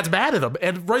 and his dad's mad at him,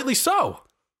 and rightly so.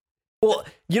 Well,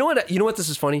 you know what? You know what? This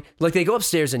is funny. Like they go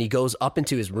upstairs and he goes up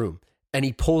into his room and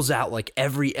he pulls out like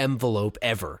every envelope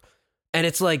ever, and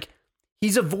it's like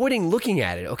he's avoiding looking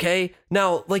at it. Okay,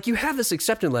 now like you have this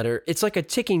acceptance letter. It's like a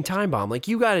ticking time bomb. Like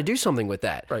you got to do something with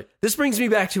that. Right. This brings me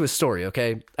back to a story.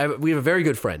 Okay, we have a very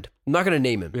good friend. I'm not going to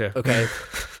name him. Yeah. Okay,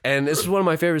 and this is one of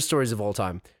my favorite stories of all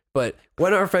time. But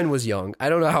when our friend was young, I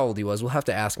don't know how old he was. We'll have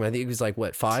to ask him. I think he was like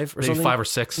what 5 or Maybe something. 5 or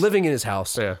 6. Living in his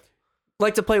house. Yeah.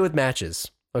 Like to play with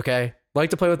matches, okay?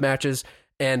 Like to play with matches.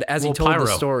 And as he Little told the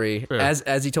pyro. story, Yeah.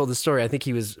 as he told the story, I think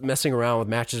he was messing around with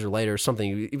matches or lighter or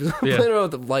something. He was Yeah. playing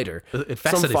around with the lighter, It some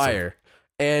fascinates him. fire.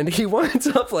 And he winds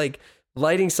up like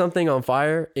lighting something on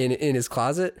fire in his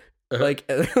closet. Uh-huh. Like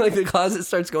the closet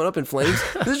starts going up in flames.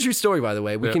 This is a true story, by the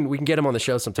way. We Yeah. can get him on the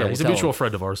show sometime. Yeah, he's We'll a tell mutual him.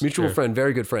 friend of ours. Mutual Yeah. friend,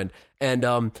 very good friend. And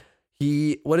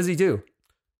what does he do?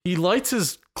 He lights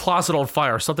his closet on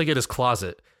fire, something in his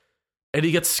closet, and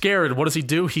he gets scared. And what does he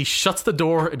do? He shuts the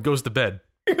door and goes to bed.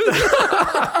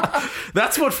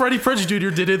 That's what Freddie Prinze Jr.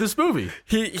 did in this movie.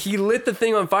 He lit the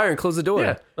thing on fire and closed the door.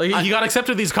 Yeah, like he got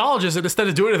accepted to these colleges, and instead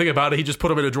of doing anything about it, he just put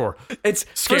them in a drawer. It's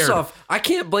Scared. first off, I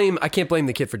can't blame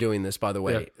the kid for doing this. By the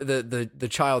way, the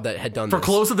child that had done For this.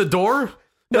 closing the door,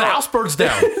 the house burns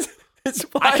down. It's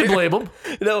fire. I can blame him.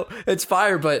 No, it's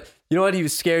fire. But you know what? He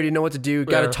was scared. He didn't know what to do.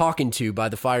 Got Yeah. a talking to by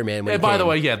the fireman. When And he by the came.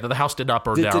 way, yeah, the house did not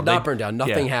burn It down. did not burn down.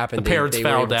 Nothing happened. The parents They were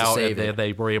found able to out, save and it.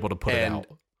 they were able to put it And out.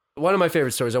 one of my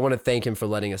favorite stories. I want to thank him for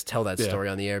letting us tell that Yeah. story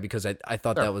on the air because I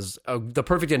thought that was the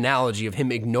perfect analogy of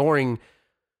him ignoring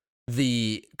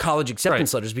the college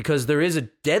acceptance letters because there is a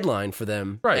deadline for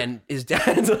them. Right. And his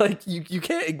dad's like, you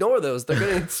can't ignore those. They're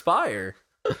going to expire.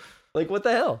 Like, what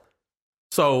the hell?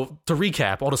 So to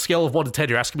recap, on a scale of 1 to 10,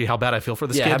 you're asking me how bad I feel for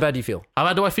this Yeah, kid. how bad do you feel? How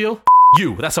bad do I feel?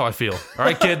 You. That's how I feel. All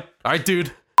right, kid. All right,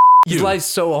 dude. His You. life's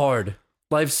so hard.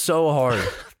 Life's so hard.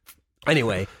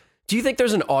 Anyway, do you think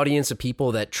there's an audience of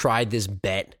people that tried this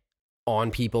bet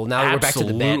on people? Now that we're back to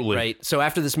the bet, Absolutely. right? So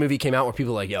after this movie came out where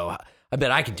people were like, yo, I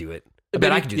bet I can do it. I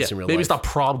bet I can do this in real maybe life. it's not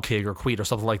prom king or queen or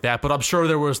something like that, but I'm sure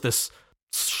there was this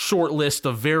short list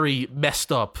of very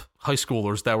messed up high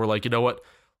schoolers that were like, you know what?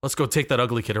 Let's go take that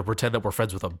ugly kid and pretend that we're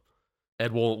friends with him,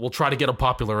 and we'll try to get him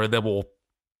popular, and then we'll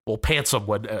pants him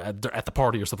when at the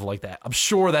party or something like that. I'm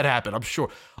sure that happened. I'm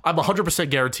 100%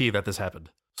 guaranteed that this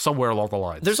happened somewhere along the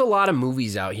lines. There's a lot of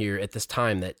movies out here at this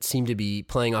time that seem to be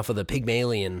playing off of the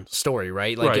Pygmalion story,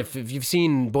 right? Like Right. if you've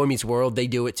seen Boy Meets World, they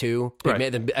do it too.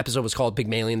 Right. The episode was called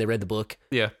Pygmalion. They read the book.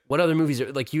 Yeah. What other movies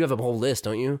are like? You have a whole list,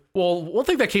 don't you? Well, one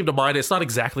thing that came to mind, it's not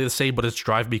exactly the same, but it's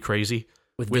Drive Me Crazy.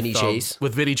 With Vinny Chase.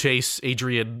 With Vinny Chase,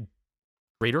 Adrian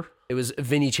Rader. It was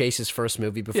Vinny Chase's first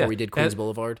movie before Yeah. we did Queens And-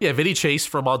 Boulevard. Yeah, Vinny Chase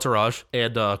from Entourage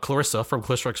and Clarissa from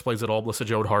Clarissa Explains It All, Melissa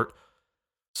Joan Hart.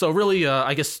 So really,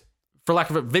 I guess for lack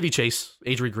of a Vinny Chase,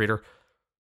 Adrian Grenier,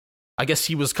 I guess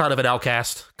he was kind of an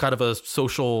outcast, kind of a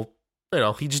social,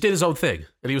 he just did his own thing,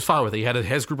 and he was fine with it. He had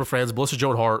his group of friends. Melissa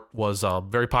Joan Hart was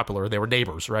very popular. They were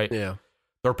neighbors, right? Yeah.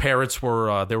 Their parents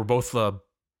were, they were both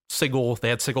single. They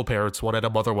had single parents. One had a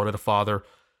mother, one had a father.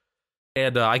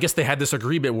 And I guess they had this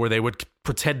agreement where they would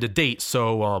pretend to date.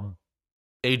 So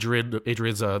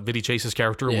Adrian's Vinny Chase's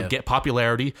character would get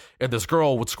popularity, and this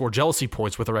girl would score jealousy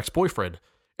points with her ex-boyfriend.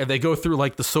 And they go through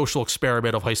like the social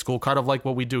experiment of high school, kind of like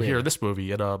what we do here in this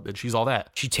movie. And she's all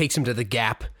that. She takes him to the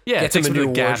Gap. Yeah, gets him a new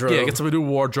wardrobe. Yeah, gets him a new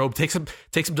wardrobe. Takes him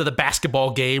to the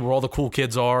basketball game where all the cool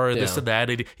kids are, and this and that.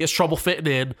 And he has trouble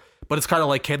fitting in, but it's kind of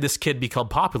like, can this kid become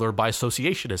popular by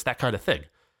association? It's that kind of thing.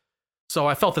 So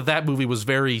I felt that movie was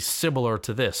very similar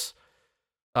to this.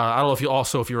 I don't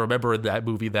know if you remember in that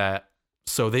movie that,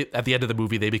 so they at the end of the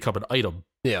movie they become an item.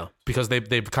 Yeah. Because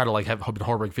they've kind of like have been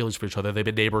harboring feelings for each other. They've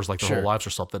been neighbors like their whole lives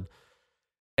or something.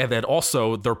 And then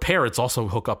also their parents also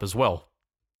hook up as well.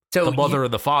 So the mother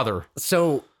and the father.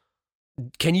 So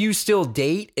can you still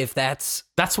date if that's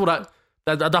what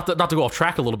not to go off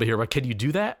track a little bit here, but can you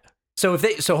do that? So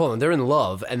hold on, they're in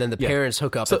love and then the parents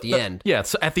hook up at the end. Yeah,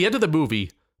 so at the end of the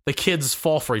movie, the kids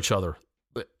fall for each other.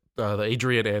 The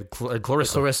Adrian and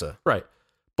Clarissa. Right.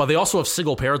 But they also have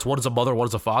single parents. One is a mother, one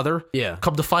is a father. Yeah.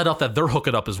 Come to find out that they're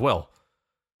hooking up as well.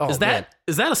 Oh, is that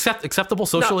acceptable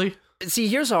socially? No, see,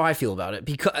 here's how I feel about it.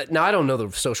 Because now I don't know the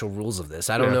social rules of this.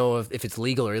 I don't know if it's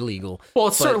legal or illegal. Well,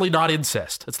 it's certainly not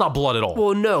incest. It's not blood at all.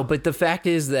 Well, no, but the fact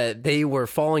is that they were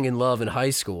falling in love in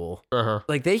high school.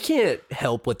 Like, they can't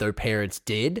help what their parents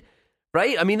did,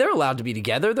 right? I mean, they're allowed to be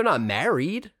together. They're not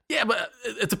married. Yeah, but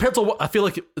it depends on what. I feel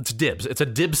like it's dibs. It's a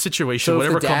dibs situation. So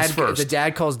whatever comes first. If the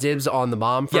dad calls dibs on the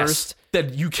mom first,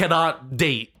 then you cannot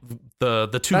date the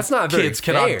two That's not kids.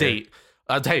 very Cannot fair. date.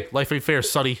 Hey, life ain't fair,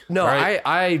 Sonny. No, right?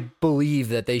 I believe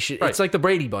that they should. It's like the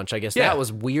Brady Bunch. I guess that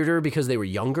was weirder because they were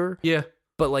younger. Yeah,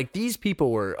 but like these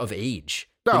people were of age.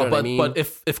 No, you know but I mean? but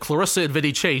if Clarissa and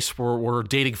Vinny Chase were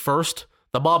dating first,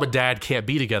 the mom and dad can't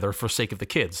be together for sake of the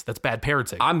kids. That's bad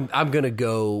parenting. I'm gonna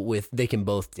go with they can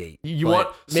both date. You want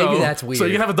maybe that's weird. So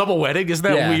you can have a double wedding? Isn't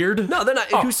that weird? No, they're not.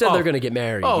 Who said they're gonna get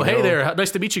married? Oh, hey there,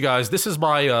 nice to meet you guys. This is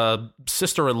my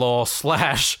sister-in-law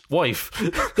 / wife.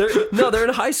 They're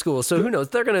in high school, so who knows?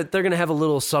 They're gonna have a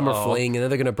little summer fling, and then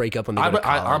they're gonna break up when they go to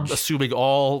college. I'm assuming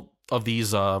all of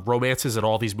these romances and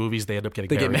all these movies they end up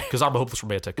getting married because I'm a hopeless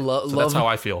romantic. So that's how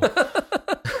I feel.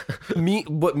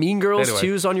 Mean Girls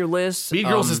 2 is on your list. Mean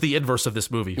Girls is the inverse of this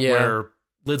movie, where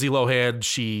Lindsay Lohan,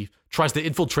 she tries to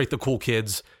infiltrate the cool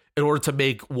kids in order to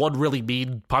make one really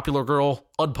mean popular girl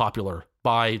unpopular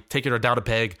by taking her down a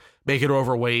peg, making her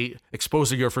overweight,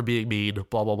 exposing her for being mean,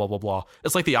 blah, blah, blah, blah, blah.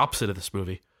 It's like the opposite of this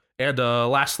movie. And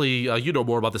lastly, you know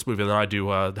more about this movie than I do.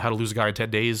 How to Lose a Guy in 10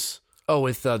 Days. Oh,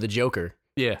 with the Joker.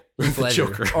 Yeah, the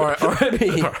Joker. Or I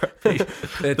mean,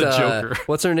 the Joker.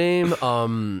 What's her name? I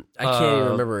can't even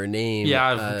remember her name.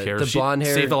 Yeah, who cares? The blonde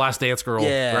hair. Save the Last Dance girl.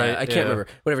 Yeah, right? I can't remember.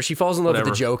 Whatever. She falls in love with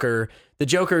the Joker. The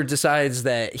Joker decides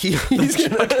that he's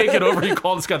I can't get over you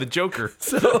call this guy the Joker.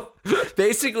 So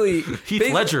basically,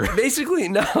 Heath Ledger. Basically,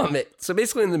 no. So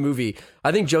basically, in the movie,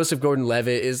 I think Joseph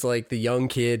Gordon-Levitt is like the young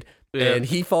kid. Yeah. And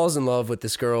he falls in love with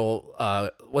this girl,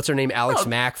 what's her name? Alex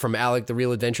Mack from The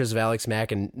Real Adventures of Alex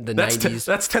Mack in the 90s.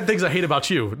 That's 10 Things I Hate About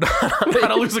You. How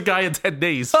to Lose a Guy in 10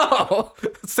 Days. Oh.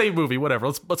 Same movie, whatever.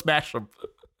 Let's mash them.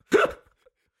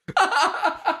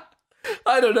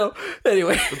 I don't know.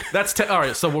 Anyway. That's all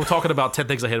right, so we're talking about 10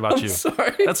 Things I Hate About You.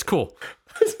 Sorry. That's cool.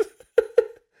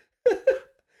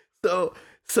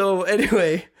 So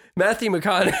anyway, Matthew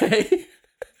McConaughey.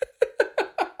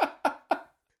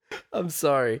 I'm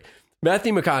sorry.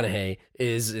 Matthew McConaughey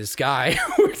is this guy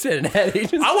who works at an ad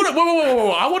agency. I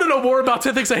want to know more about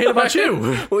 10 Things I Hate About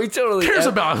You. We totally cares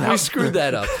about we screwed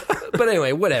that up. But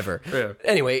anyway, whatever. Yeah.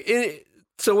 Anyway,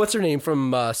 so what's her name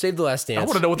from Save the Last Dance? I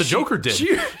want to know what the Joker did.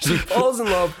 She falls in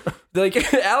love.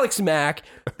 Like Alex Mack.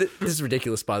 This is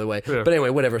ridiculous, by the way. Yeah. But anyway,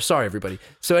 whatever. Sorry, everybody.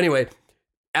 So anyway,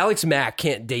 Alex Mack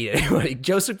can't date anybody.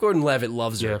 Joseph Gordon-Levitt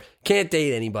loves her. Yeah. Can't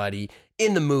date anybody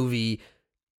in the movie.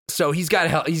 So he's got to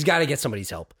help. He's got to get somebody's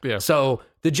help. Yeah. So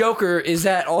the Joker is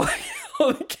at all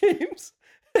the games,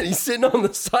 and he's sitting on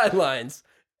the sidelines,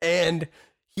 and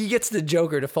he gets the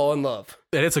Joker to fall in love.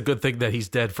 And it's a good thing that he's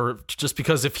dead just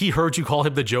because if he heard you call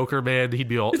him the Joker, man, he'd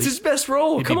be all. It's his best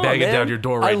role. He'd come be banging on, man. down your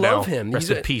door right now. I love him. Rest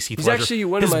in peace, Heath He's Ledger. actually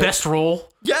one his of my best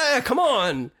role. Yeah, come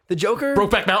on, the Joker.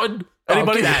 Brokeback Mountain.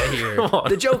 Anybody? Get out of here.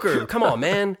 The Joker. Come on,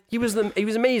 man. He was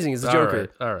amazing as the Joker.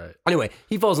 All right. Anyway,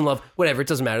 he falls in love. Whatever. It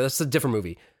doesn't matter. That's a different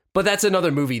movie. But that's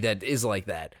another movie that is like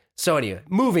that. So anyway,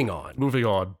 moving on. Moving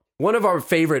on. One of our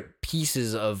favorite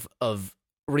pieces of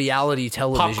reality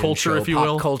television Pop culture, show, if you pop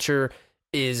will. culture,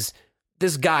 is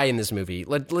this guy in this movie.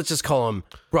 Let's just call him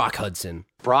Brock Hudson.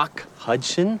 Brock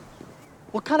Hudson?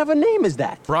 What kind of a name is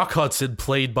that? Brock Hudson,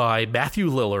 played by Matthew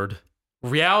Lillard,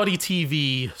 reality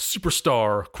TV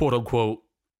superstar, quote unquote,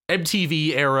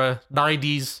 MTV era,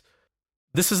 90s.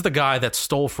 This is the guy that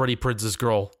stole Freddie Prinze's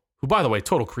girl, who, by the way,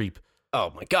 total creep.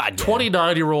 Oh my God. Yeah.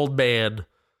 29-year-old man.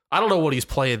 I don't know what he's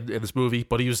playing in this movie,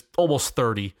 but he was almost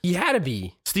 30. He had to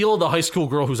be. Stealing the high school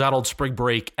girl who's out on spring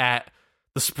break at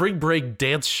the spring break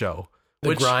dance show.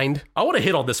 The grind. I want to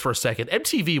hit on this for a second.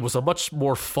 MTV was a much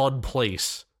more fun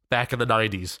place back in the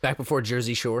 90s. Back before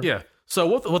Jersey Shore. Yeah. So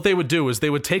what they would do is they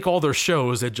would take all their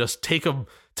shows and just take them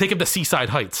to Seaside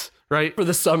Heights, right? For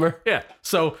the summer. Yeah.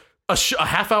 So a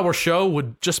half-hour show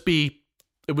would just be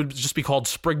called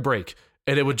Spring Break,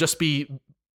 and it would just be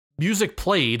music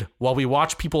played while we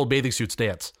watch people in bathing suits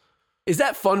dance. Is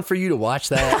that fun for you to watch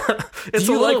that? It's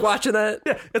Do you a little, like watching that?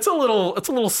 Yeah, it's a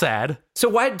little sad. So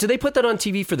why do they put that on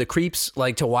TV for the creeps?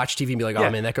 Like to watch TV and be like, oh Yeah.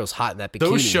 man, that girl's hot in that bikini.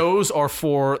 Those shows are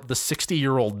for the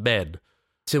 60-year-old men.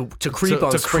 to creep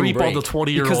on to spring creep break on the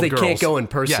 20-year-old because they girls. can't go in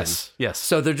person. Yes.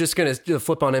 So they're just gonna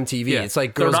flip on MTV. Yeah. It's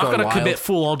like they're Girls not Gone going to Wild. commit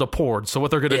full on to porn. So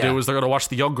what they're going to Yeah. do is they're going to watch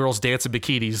the young girls dance in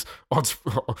bikinis on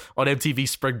MTV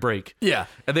Spring Break. Yeah.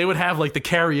 And they would have like the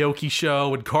karaoke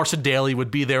show, and Carson Daly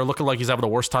would be there looking like he's having the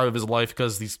worst time of his life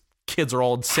because these kids are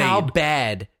all insane. How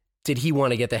bad did he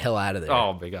want to get the hell out of there?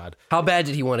 Oh my God. How bad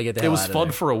did he want to get the It hell was out of fun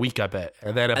there? for a week, I bet.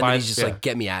 And then, And then he's just like,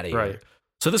 get me out of here. right.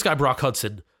 So this guy, Brock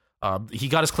Hudson, he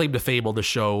got his claim to fame on the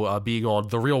show being on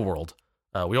The Real World.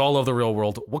 We all love The Real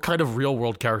World. What kind of real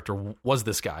world character was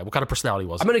this guy? What kind of personality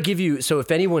was he? I'm going to give you, so if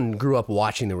anyone grew up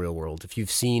watching The Real World, if you've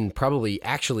seen probably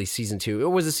actually season 2, or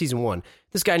was it season 1?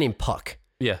 This guy named Puck.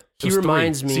 Yeah. It He was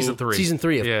reminds me, Season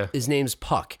 3. of Yeah. his name's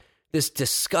Puck. This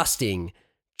disgusting,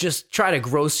 just try to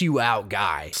gross you out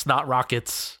guy. Snot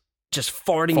rockets. Just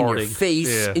farting in your Farting. face,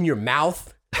 Yeah. in your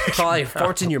mouth. Probably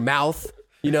farts in your mouth.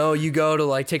 You know, you go to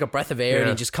like take a breath of air and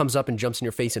Yeah. he just comes up and jumps in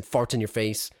your face and farts in your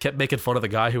face. Kept making fun of the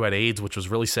guy who had AIDS, which was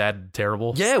really sad and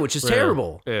terrible. Yeah, which is Yeah.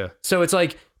 terrible. Yeah. So it's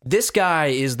like, this guy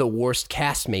is the worst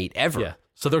castmate ever. Yeah.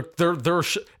 So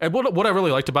and what I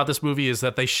really liked about this movie is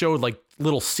that they showed like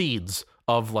little scenes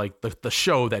of like the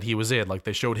show that he was in. Like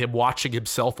they showed him watching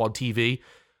himself on TV,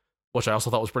 which I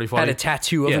also thought was pretty funny. Had a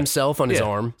tattoo of Yeah. himself on his Yeah.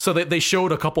 arm. So they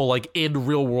showed a couple like in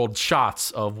real world shots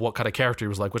of what kind of character he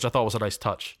was like, which I thought was a nice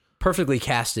touch. Perfectly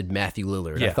casted Matthew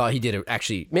Lillard. I Yeah. thought he did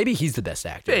actually, maybe he's the best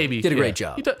actor. Maybe Did a yeah. great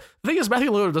job. The thing is,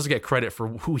 Matthew Lillard doesn't get credit for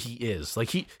who he is. Like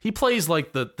he plays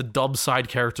like the dumb side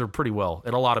character pretty well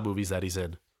in a lot of movies that he's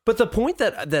in. But the point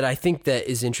that I think that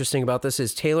is interesting about this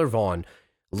is Taylor Vaughn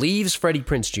leaves Freddie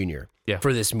Prinze Jr. Yeah.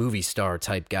 for this movie star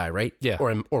type guy, right? Yeah.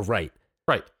 Or right.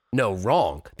 Right. No,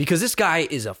 wrong. Because this guy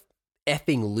is a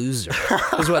effing loser,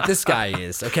 is what this guy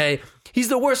is, okay? He's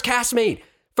the worst castmate.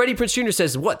 Freddie Prinze Jr.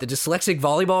 says, what, the dyslexic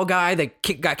volleyball guy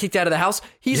that got kicked out of the house?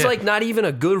 He's Yeah. like not even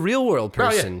a good real world No, yeah.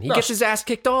 person. He No. gets his ass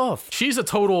kicked off. She's a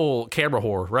total camera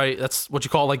whore, right? That's what you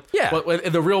call like Yeah.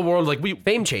 in the real world, like we.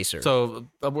 Fame chaser. So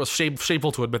it was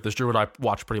shameful to admit this. Drew and I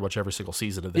watched pretty much every single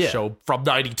season of this Yeah. show from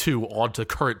 '92 on to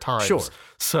current times. Sure.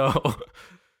 So,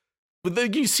 but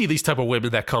then you see these type of women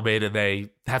that come in and they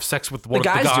have sex with one of the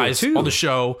guys do it guys too. on the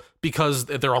show because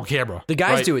they're on camera. the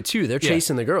guys right? do it too. They're Yeah.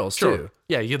 chasing the girls Sure. too.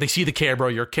 Yeah, they see the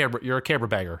camera. You're a camera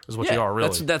banger. Is what you are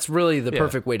really. That's really the Yeah.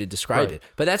 perfect way to describe Right. it.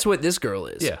 But that's what this girl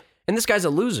is. Yeah. And this guy's a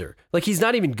loser. Like he's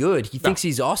not even good. He thinks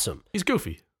he's awesome. He's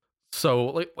goofy. So,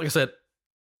 like I said,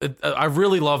 I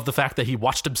really love the fact that he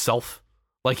watched himself.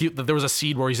 Like there was a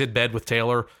scene where he's in bed with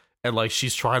Taylor, and like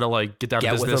she's trying to like get down to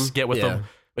Get with business, him? get with Yeah. him,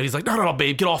 and he's like, no,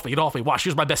 babe, get off me. Watch,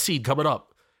 here's my best scene coming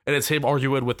up, and it's him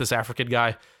arguing with this African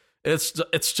guy. And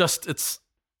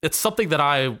it's something that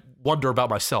I wonder about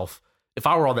myself. If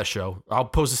I were on that show, I'll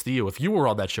pose this to you. If you were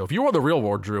on that show, if you were on The Real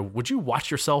World, Drew, would you watch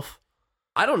yourself?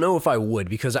 I don't know if I would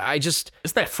because Isn't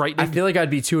that I frightening? feel like I'd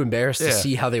be too embarrassed to Yeah.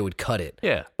 see how they would cut it.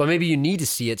 Yeah. But maybe you need to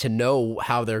see it to know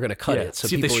how they're going to cut Yeah. it. So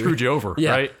See if they people- screwed you over,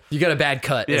 Yeah. right? You got a bad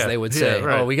cut, as Yeah. they would Yeah, say.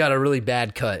 right. Oh, we got a really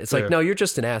bad cut. It's like, Yeah. no, you're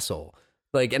just an asshole.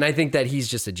 Like, and I think that he's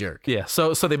just a jerk. Yeah.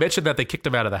 So they mentioned that they kicked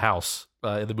him out of the house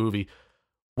in the movie.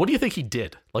 What do you think he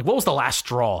did? Like, what was the last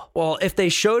straw? Well, if they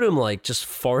showed him like just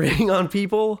farting on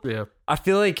people, Yeah. I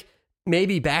feel like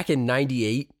maybe back in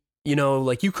 98, you know,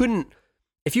 like you couldn't,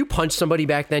 if you punched somebody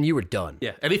back then, you were done.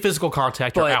 Yeah. Any physical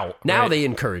contact, you're But out. now right? they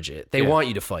encourage it. They Yeah. want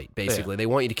you to fight, basically. They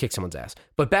want you to kick someone's ass.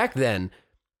 But back then,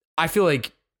 I feel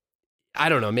like, I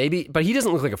don't know, maybe, but he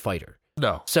doesn't look like a fighter.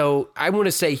 No. So I want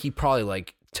to say he probably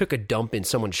like took a dump in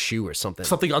someone's shoe or something.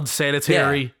 Something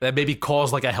unsanitary that maybe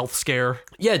caused like a health scare.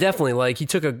 Yeah, definitely. Like he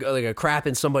took a crap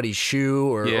in somebody's shoe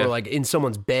or like in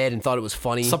someone's bed and thought it was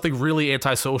funny. Something really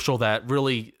antisocial that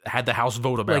really had the house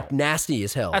vote him out. Like nasty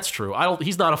as hell. That's true.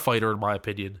 He's not a fighter in my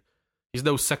opinion. He's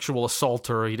no sexual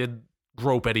assaulter. He didn't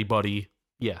grope anybody.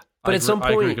 Yeah. But at some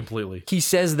point, I agree completely. He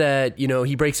says that,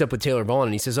 he breaks up with Taylor Vaughn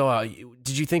and he says, "Oh,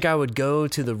 did you think I would go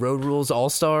to the Road Rules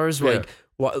All-Stars? Yeah.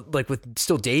 Like with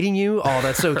still dating you? Oh,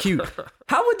 that's so cute."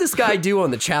 How would this guy do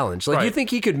on the challenge? Like, Right. you think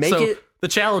he could make it? The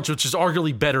challenge, which is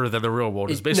arguably better than the real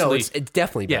world, is basically... No, it's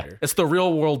definitely better. It's the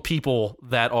real world people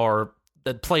that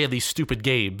play in these stupid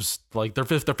games, like they're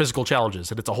physical challenges,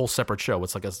 and it's a whole separate show.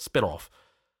 It's like a spinoff.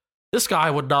 This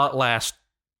guy would not last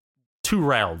 2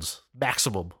 rounds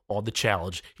maximum on the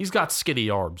challenge. He's got skinny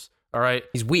arms, all right?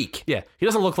 He's weak. Yeah, he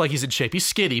doesn't look like he's in shape. He's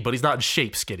skinny, but he's not in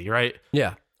shape skinny, right?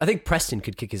 Yeah. I think Preston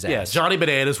could kick his ass. Yeah, Johnny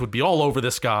Bananas would be all over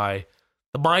this guy.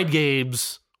 The mind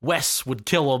games, Wes would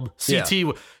kill him.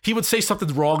 CT, he would say something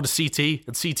wrong to CT,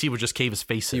 and CT would just cave his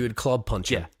face in. You would club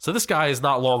punch him. Yeah, so this guy is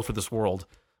not long for this world.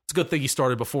 It's a good thing he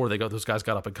started before those guys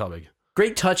got up and coming.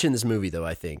 Great touch in this movie, though,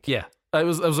 I think. Yeah, it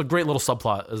was a great little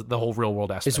subplot, the whole real world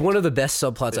aspect. It's one of the best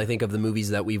subplots, I think, of the movies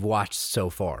that we've watched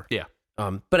so far. Yeah.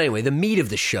 But anyway, the meat of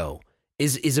the show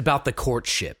is about the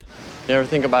courtship. You ever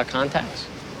think about contacts?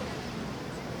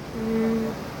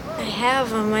 I have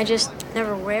them, I just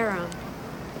never wear them.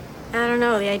 I don't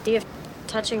know, the idea of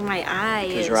touching my eye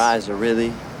Because is... your eyes are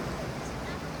really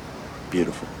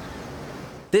beautiful.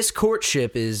 This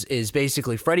courtship is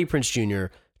basically Freddie Prinze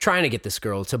Jr. trying to get this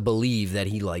girl to believe that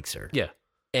he likes her. Yeah.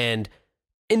 And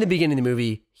in the beginning of the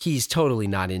movie, he's totally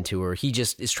not into her. He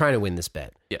just is trying to win this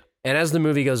bet. Yeah. And as the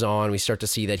movie goes on, we start to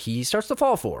see that he starts to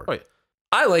fall for her. Right.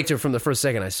 I liked her from the first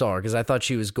second I saw her because I thought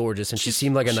she was gorgeous and she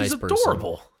seemed like a nice person. She's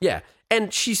adorable. Yeah.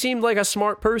 And she seemed like a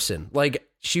smart person. Like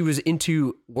she was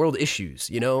into world issues,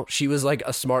 She was like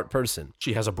a smart person.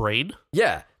 She has a brain.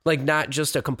 Yeah. Like not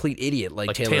just a complete idiot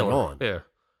like Taylor Vaughn. Yeah.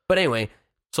 But anyway,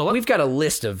 So we've got a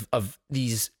list of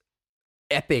these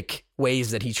epic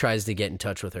ways that he tries to get in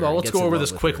touch with her. Well, and let's gets go in over love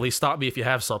this with quickly. her. Stop me if you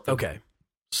have something. Okay.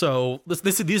 So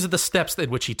these are the steps in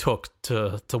which he took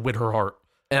to win her heart.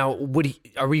 Now,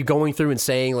 are we going through and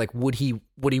saying like would he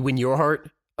win your heart?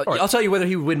 right. I'll tell you whether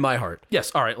he would win my heart.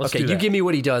 Yes. All right. Let's Okay, do that. you give me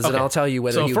what he does, and Okay. I'll tell you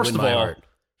whether So he would first win of my all, heart.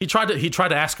 he tried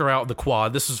to ask her out in the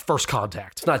quad. This is first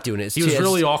contact. It's not doing it. He was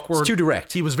really awkward. It's too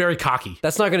direct. He was very cocky.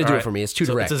 That's not going to do All it right. for me. It's too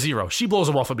So direct. It's a 0. She blows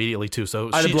him off immediately too. So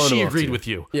I'd have blown she him off agreed too. with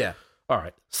you. Yeah. All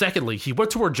right. Secondly, he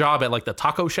went to her job at like the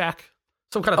taco shack,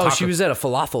 some kind of Oh, taco. she was at a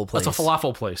falafel place. That's a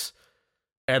falafel place,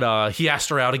 and he asked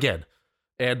her out again.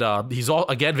 And he's all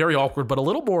again very awkward, but a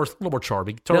little more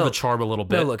charming. Turn No. the charm a little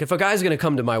bit. No, look, if a guy's going to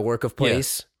come to my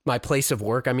my place of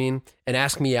work, and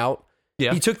ask me out,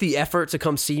 Yeah. he took the effort to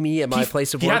come see me at my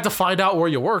place of He work. had to find out where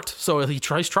you worked, so he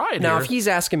tries trying. Now, here. if he's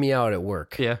asking me out at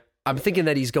work, yeah, I'm thinking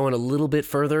that he's going a little bit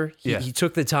further. Yeah. He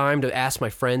took the time to ask my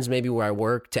friends maybe where I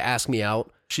work to ask me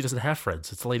out. she doesn't have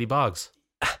friends. It's Lady Boggs.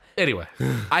 Anyway,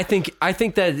 I think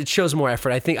that it shows more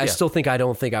effort. I still think I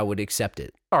don't think I would accept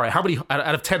it. all right. How many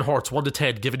out of 10 hearts, 1 to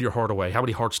 10, giving your heart away? How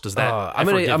many hearts does that? I'm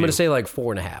gonna say like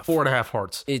 4.5. 4.5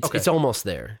 hearts. It's almost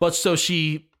there. But so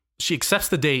she accepts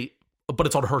the date, but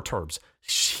it's on her terms.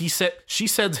 She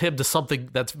sends him to something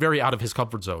that's very out of his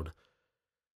comfort zone.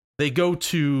 They go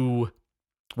to,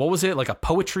 what was it, like a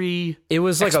poetry? It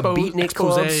was like a beatnik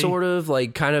club, expose? sort of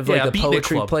like kind of Yeah, like a beatnik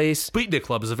poetry club. place. Beatnik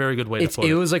Club is a very good way to put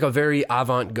It it. was like a very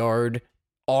avant-garde,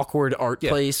 awkward art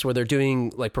place where they're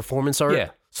doing like performance art. Yeah.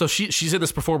 So she's in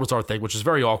this performance art thing, which is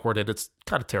very awkward and it's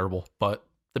kind of terrible, but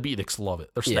the beatniks love it.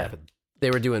 They're Yeah. snapping. They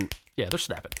were doing. Yeah, they're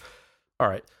snapping. All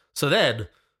right. So then,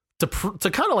 to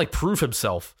kind of like prove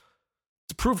himself,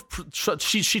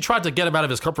 she tried to get him out of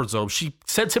his comfort zone. She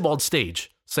sent him on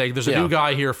stage, saying, "There's a new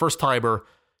guy here, first timer.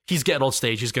 He's getting on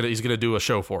stage. He's gonna do a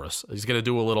show for us. He's gonna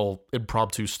do a little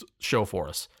impromptu show for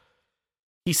us."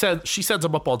 She sends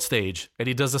him up on stage, and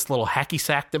he does this little hacky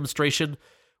sack demonstration,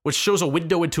 which shows a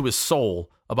window into his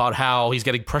soul about how he's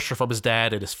getting pressure from his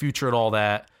dad and his future and all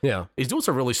that. Yeah. He's doing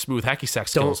some really smooth hacky sack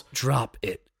Don't skills. drop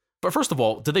it. But first of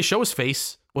all, did they show his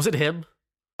face? Was it him?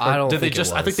 I don't Did think they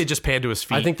just? it was. I think they just panned to his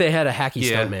feet. I think they had a hacky Yeah,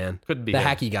 stunt man. couldn't be the him.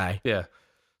 hacky guy. Yeah.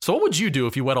 So what would you do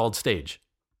if you went on stage?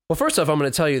 Well, first off, I'm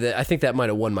going to tell you that I think that might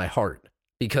have won my heart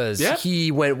because Yeah.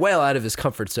 he went well out of his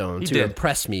comfort zone He to did.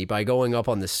 impress me by going up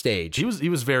on the stage. He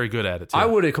was very good at it too. I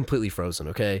would have completely frozen,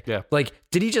 okay? Yeah. Like,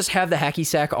 did he just have the hacky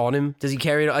sack on him? Does he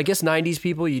carry it? I guess 90s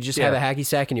people, you just have a Yeah. hacky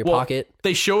sack in your Well, pocket.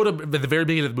 They showed him at the very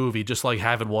beginning of the movie, just like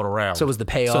having one around. So it was the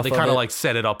payoff So they of kind it? of like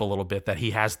set it up a little bit that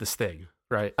he has this thing,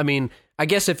 Right. I mean, I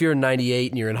guess if you're in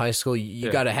 98 and you're in high school, you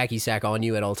got a hacky sack on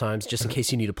you at all times, just in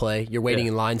case you need to play. You're waiting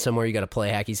in line somewhere, you got to play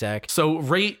hacky sack. So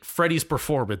rate Freddie's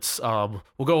performance. We'll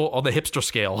go on the hipster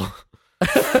scale.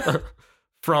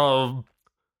 From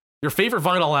your favorite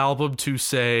vinyl album to,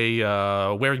 say,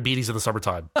 wearing beanies in the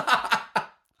summertime.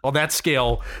 On that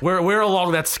scale, where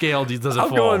along that scale does it fall?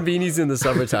 I'm going beanies in the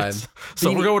summertime.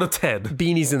 So we're going to 10.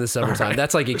 Beanies in the summertime. Right.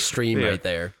 That's like extreme right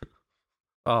there.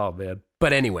 Oh, man.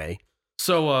 But anyway.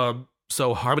 So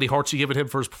how many hearts are you giving him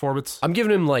for his performance? I'm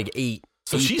giving him like 8.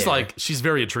 So she's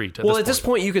very intrigued. At this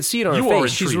point, you could see it on her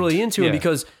face. She's really into him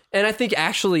because, and I think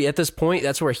actually at this point,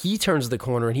 that's where he turns the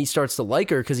corner and he starts to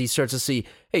like her because he starts to see,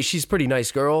 hey, she's a pretty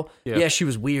nice girl. Yeah, she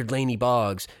was weird, Lainey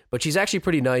Boggs, but she's actually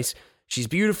pretty nice. She's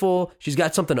beautiful. She's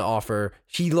got something to offer.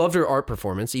 He loved her art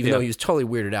performance, even though he was totally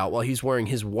weirded out while he was wearing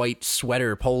his white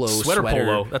sweater polo.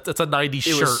 That's a 90s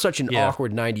shirt. It was such an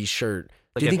awkward 90s shirt.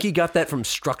 Do you think he got that from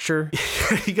Structure?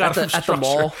 He got it from Structure at the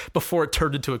mall before it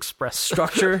turned into Express.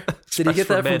 Structure? Did he get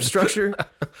that from Structure?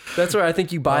 That's where I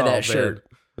think you buy that shirt.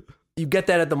 You get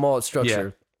that at the mall at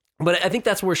Structure. Yeah. But I think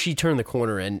that's where she turned the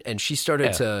corner and she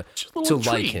started to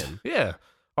like him. Yeah.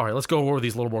 All right, let's go over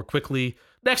these a little more quickly.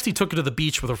 Next, he took her to the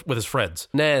beach with his friends.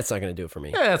 Nah, it's not going to do it for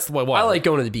me. Yeah, that's why. I like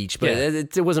going to the beach, but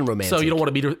it wasn't romantic. So you don't want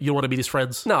to meet her, you don't want to meet his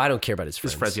friends? No, I don't care about his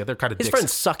friends. His friends, they're kind of dicks. His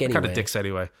friends suck anyway. Kind of dicks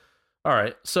anyway. All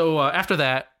right, so after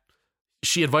that,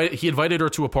 he invited her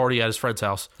to a party at his friend's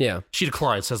house. Yeah. She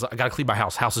declined, says, I got to clean my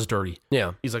house. House is dirty.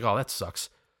 Yeah. He's like, oh, that sucks.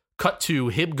 Cut to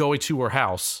him going to her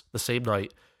house the same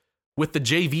night with the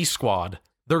JV squad.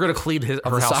 They're going to clean her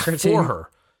house for her.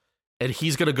 And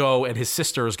he's going to go, and his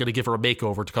sister is going to give her a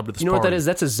makeover to come to this party. You know what that is?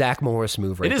 That's a Zach Morris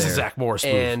move right there. It is a Zach Morris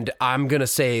move. And I'm going to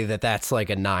say that that's like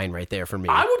a 9 right there for me.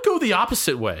 I would go the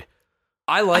opposite way.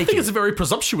 I think it's very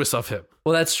presumptuous of him.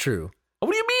 Well, that's true. What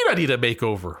do you mean I need a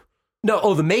makeover?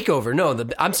 No, the makeover. No,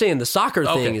 I'm saying the soccer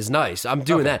thing is nice. I'm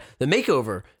doing that. The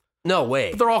makeover, no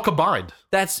way. But they're all combined.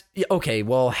 That's, okay,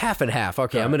 well, half and half.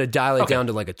 Okay, I'm going to dial it down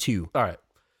to like a 2. All right.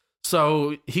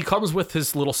 So he comes with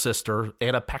his little sister,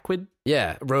 Anna Paquin.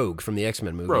 Yeah, Rogue from the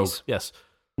X-Men movies. Rogue, yes.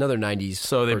 Another 90s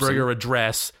So they bring her a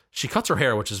dress. She cuts her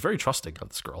hair, which is very trusting of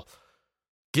this girl.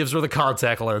 Gives her the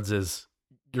contact lenses.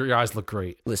 Your eyes look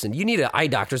great. Listen, you need an eye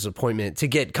doctor's appointment to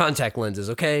get contact lenses,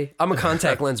 okay? I'm a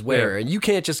contact lens wearer, and you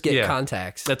can't just get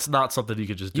contacts. That's not something you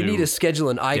could just do. You need to schedule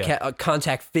an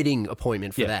contact fitting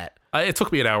appointment for that. It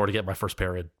took me an hour to get my first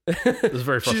pair in. It was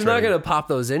very frustrating. She's not going to pop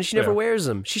those in. She never wears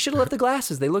them. She should have left the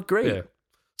glasses. They look great. Yeah.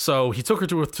 So he took her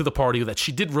to the party that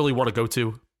she didn't really want to go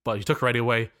to, but he took her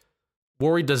anyway.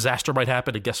 Worried disaster might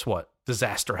happen, and guess what?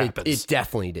 Disaster happens. It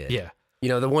definitely did. Yeah. You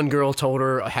know, the one girl told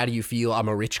her, how do you feel? I'm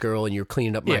a rich girl, and you're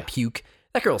cleaning up my puke.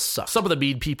 That girl sucks. Some of the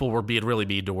mean people were being really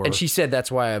mean to her. And she said,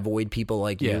 that's why I avoid people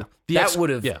like you. That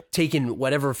would have taken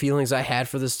whatever feelings I had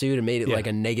for this dude and made it like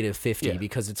a negative 50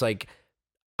 because it's like,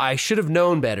 I should have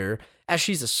known better. As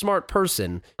she's a smart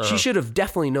person, she should have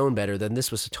definitely known better than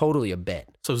this was totally a bet.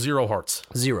 So 0 hearts.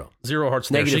 0 hearts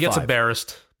there. She gets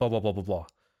embarrassed. Blah, blah, blah, blah, blah.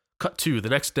 Cut to the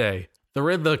next day. They're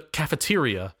in the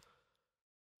cafeteria.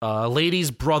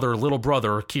 Lady's little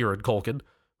brother, Kieran Culkin,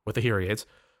 with the hearing aids,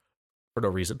 for no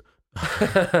reason,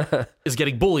 is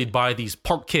getting bullied by these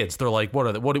punk kids. They're like, what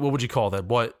are they? What would you call them?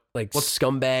 What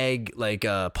scumbag, like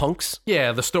punks?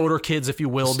 Yeah, the stoner kids, if you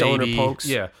will. Stoner maybe. Punks.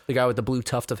 Yeah, the guy with the blue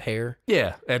tuft of hair.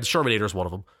 Yeah, and Shermanator's one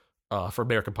of them for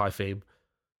American Pie fame.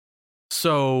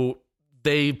 So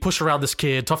they push around this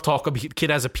kid, tough talk. Kid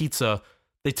has a pizza.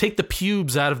 They take the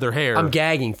pubes out of their hair. I'm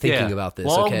gagging thinking about this.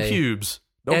 Long pubes.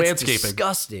 No That's manscaping.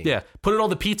 Disgusting. Yeah, put it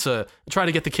on the pizza and try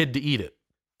to get the kid to eat it.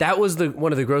 That was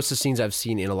one of the grossest scenes I've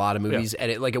seen in a lot of movies, and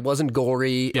it wasn't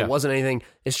gory, it wasn't anything.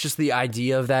 It's just the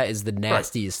idea of that is the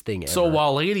nastiest thing ever. So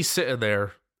while Lady's sitting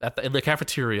there in the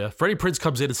cafeteria, Freddie Prinze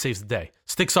comes in and saves the day,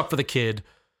 sticks up for the kid,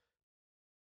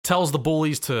 tells the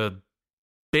bullies to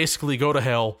basically go to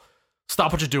hell,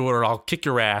 stop what you're doing, or I'll kick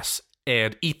your ass,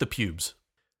 and eat the pubes.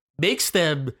 Makes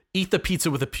them eat the pizza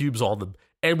with the pubes on them,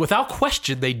 and without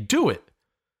question, they do it.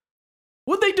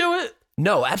 Would they do it?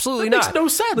 No, absolutely not. Makes no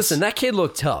sense. Listen, that kid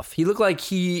looked tough. He looked like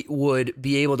he would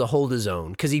be able to hold his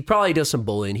own because he probably does some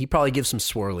bullying. He probably gives some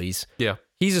swirlies. Yeah.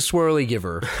 He's a swirly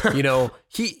giver. You know,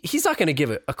 he's not going to give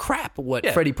a crap what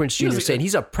Freddie Prinze Jr. is saying.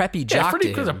 He's a preppy jock.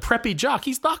 Freddie Prinze is a preppy jock.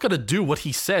 He's not going to do what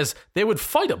he says. They would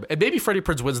fight him. And maybe Freddie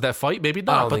Prinze wins that fight, maybe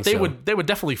not. But they would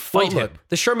definitely fight him.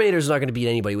 The Shermanator's not going to beat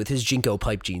anybody with his Jinko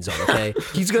pipe jeans on, okay?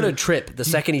 He's going to trip the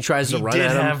second he tries to run at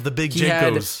him. He did have the big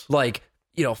Jinkos.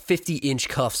 He had 50-inch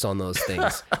cuffs on those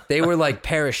things. They were like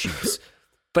parachutes.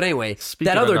 But anyway,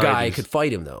 that other guy could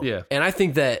fight him, though. Yeah. And I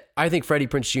think Freddie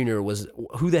Prinze Jr. was,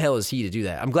 who the hell is he to do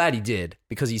that? I'm glad he did,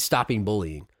 because he's stopping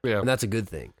bullying. Yeah. And that's a good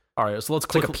thing. All right, so let's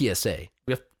click a PSA.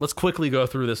 let's quickly go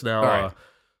through this now. All right.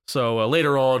 So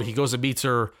later on, he goes and meets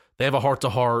her. They have a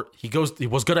heart-to-heart. He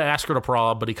was going to ask her to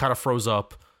prom, but he kind of froze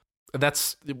up. And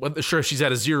that's sure she's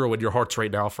at a 0 in your hearts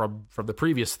right now from the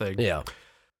previous thing. Yeah.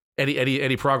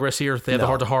 Any progress here? They have the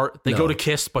heart-to-heart. They No. go to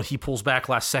kiss, but he pulls back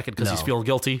last second because he's feeling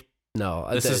guilty. No,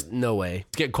 This is- no way.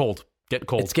 It's getting cold. Getting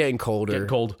cold. It's getting colder. Getting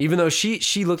cold. Even though she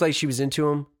looked like she was into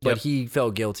him, but Yep. he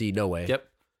felt guilty. No way. Yep.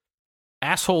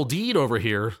 Asshole Dean over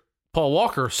here, Paul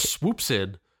Walker, swoops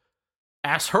in,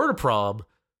 asks her to prom,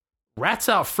 rats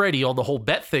out Freddie on the whole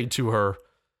bet thing to her,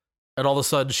 and all of a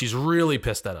sudden she's really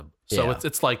pissed at him. So Yeah.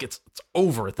 it's like it's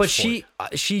over at But this point.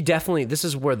 she definitely, this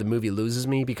is where the movie loses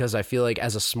me because I feel like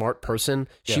as a smart person,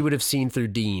 she Yeah. would have seen through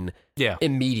Dean Yeah.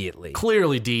 immediately.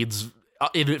 Clearly Dean's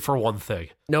in it for one thing.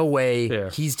 No way. Yeah.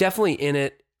 He's definitely in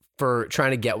it for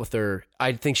trying to get with her.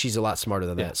 I think she's a lot smarter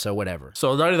than Yeah. that. So whatever.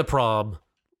 So night of the prom,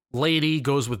 Lady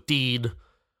goes with Dean.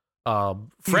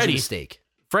 Huge mistake.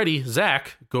 Freddie,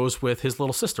 Zach, goes with his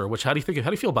little sister, which how do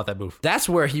you feel about that move? That's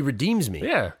where he redeems me.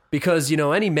 Yeah. Because,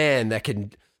 any man that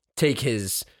can take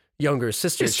his younger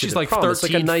sister to She's the like prom, 13, it's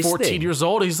like a nice 14 thing. years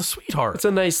old. He's a sweetheart. It's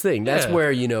a nice thing. That's Yeah.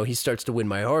 where, he starts to win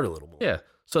my heart a little more. Yeah.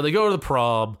 So they go to the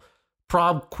prom.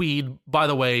 Prom queen, by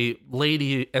the way,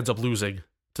 Lady ends up losing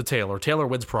to Taylor. Taylor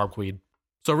wins prom queen.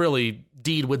 So really,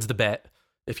 Dean wins the bet,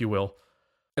 if you will.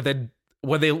 And then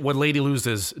when Lady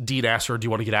loses, Dean asks her, "Do you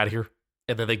want to get out of here?"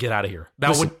 And then they get out of here. Now,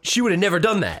 Listen, she would have never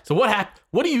done that. so what happened?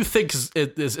 What do you think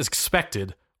is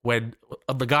expected when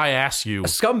the guy asks you, A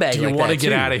scumbag "Do you like want to that, get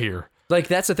too. out of here?" Like,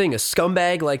 that's the thing. A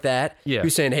scumbag like that, Yeah.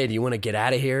 who's saying, "Hey, do you want to get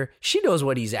out of here?" She knows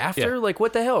what he's after. Yeah. Like,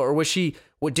 what the hell? Or what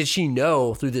did she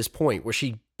know through this point where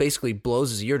she basically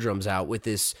blows his eardrums out with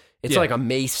this? It's Yeah. like a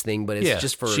mace thing, but it's Yeah,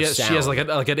 just for she sound. has like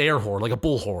an air horn, like a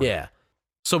bullhorn. Yeah.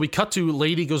 So we cut to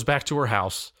Lady goes back to her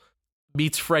house,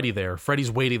 meets Freddie there.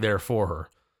 Freddie's waiting there for her.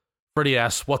 Freddie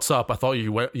asks, "What's up? I thought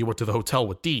you went to the hotel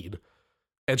with Dean."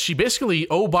 And she basically,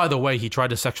 "Oh, by the way, he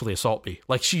tried to sexually assault me."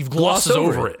 Like she glosses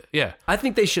over it. Yeah. I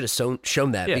think they should have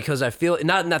shown that Yeah. because I feel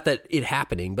not that it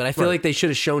happening, but I feel Right. like they should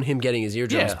have shown him getting his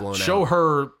eardrums blown out. Show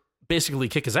her basically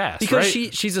kick his ass. because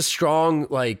right? she's a strong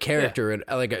character and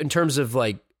like in terms of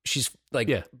like she's like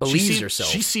believes she seems, herself.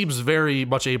 She seems very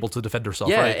much able to defend herself.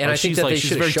 Yeah, right? and I think she's that they she's a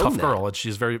should have very shown tough that. girl, and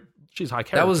she's high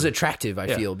character. That was attractive, I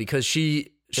Yeah. feel, because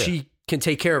she can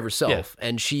take care of herself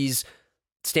and she's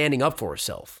standing up for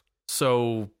herself.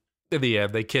 So in the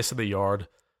end, they kiss in the yard.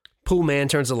 Pool man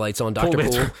turns the lights on. Dr.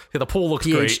 Pool, Yeah, the pool looks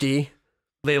great. PhD.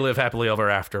 They live happily ever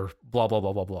after. Blah blah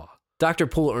blah blah blah. Dr.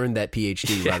 Pool earned that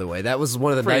PhD, by the way. That was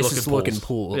one of the Pretty nicest looking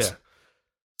pools. Yeah.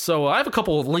 So I have a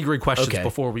couple of lingering questions Okay.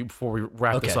 before we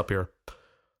wrap this Okay. up here.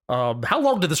 How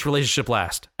long did this relationship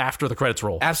last after the credits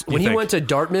roll? When he went to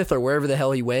Dartmouth or wherever the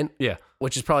hell he went, yeah,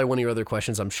 which is probably one of your other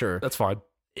questions, I'm sure. that's fine.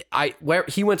 Where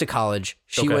he went to college,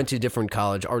 she Okay. went to a different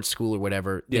college, art school or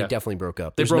whatever. They Yeah. definitely broke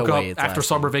up. They There's broke no up way it's after lasting.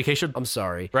 summer vacation. I'm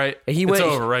sorry. Right. And he It's went.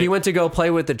 over, right? He went to go play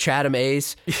with the Chatham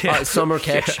A's Yeah. summer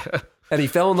catch, and he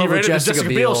fell in He love ran with into Jessica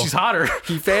Biel. She's hotter.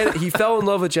 He fell in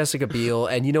love with Jessica Biel,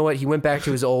 and you know what? He went back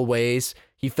to his old ways.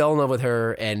 He fell in love with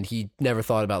her, and he never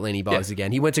thought about Laney Boggs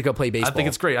again. He went to go play baseball. I think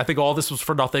it's great. I think all this was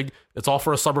for nothing. It's all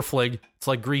for a summer fling. It's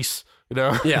like Grease, you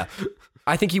know? Yeah.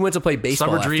 I think he went to play baseball.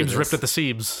 Summer after dreams this. ripped at the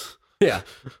seams. Yeah.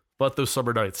 But those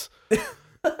summer nights.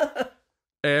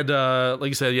 And like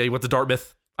you said, yeah, he went to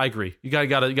Dartmouth. I agree. You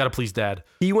gotta please Dad.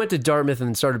 He went to Dartmouth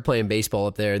and started playing baseball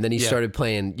up there, and then he Yeah. started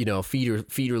playing,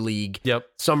 feeder league, Yep.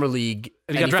 summer league,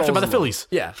 And he got drafted falls by the in love. Phillies.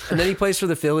 Yeah, and then he plays for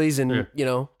the Phillies, and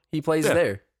Yeah. he plays Yeah.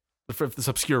 there. For this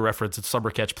obscure reference, it's Summer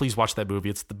Catch. Please watch that movie.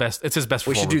 It's the best. It's his best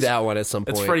We performance. should do that one at some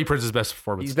point. It's Freddie Prinze's best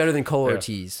performance. He's better than Cole Yeah.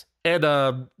 Ortiz.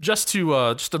 And just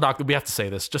to knock, we have to say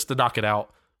this, just to knock it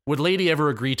out. Would Lady ever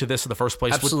agree to this in the first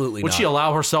place? Absolutely Would not. she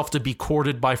allow herself to be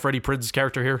courted by Freddie Prinze's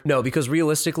character here? No, because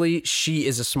realistically, she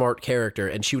is a smart character,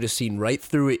 and she would have seen right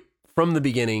through it from the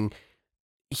beginning.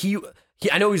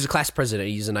 I know he's a class president.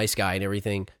 He's a nice guy and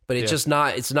everything, but it's Yeah. just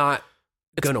not. It's not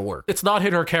gonna work. It's not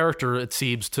in her character, it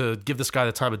seems, to give this guy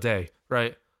the time of day,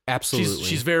 right? Absolutely.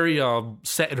 She's very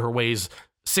set in her ways.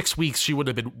 6 weeks, she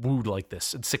wouldn't have been wooed like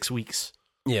this in 6 weeks.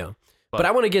 Yeah. But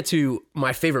I want to get to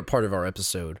my favorite part of our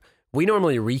episode. We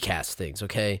normally recast things,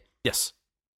 okay? Yes.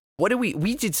 What do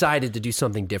we decided to do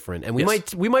something different, and we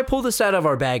Yes. might pull this out of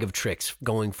our bag of tricks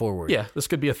going forward. Yeah, this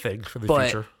could be a thing for the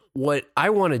But future. what I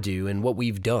want to do and what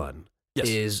we've done Yes.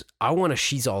 is I want to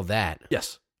She's All That.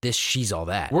 Yes. This She's All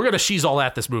That. We're going to she's all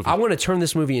at this movie. I want to turn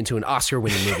this movie into an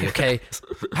Oscar-winning movie, okay?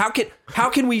 How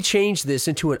can we change this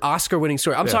into an Oscar-winning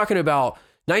story? I'm talking about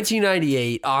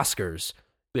 1998 Oscars.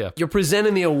 Yeah. You're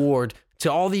presenting the award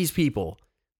to all these people.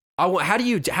 How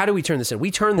do we turn this in? We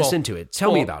turn this into it.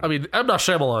 Tell me about it. I mean, M. Night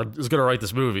Shyamalan is going to write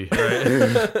this movie,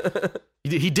 right?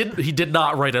 He did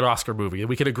not write an Oscar movie, and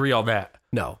we can agree on that.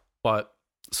 No. But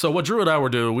so what Drew and I were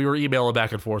doing, we were emailing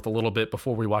back and forth a little bit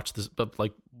before we watched this, but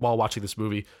like while watching this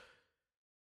movie,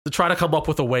 to try to come up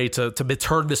with a way to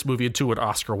turn this movie into an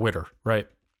Oscar winner, right?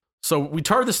 So we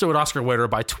turned this to an Oscar winner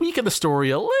by tweaking the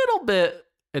story a little bit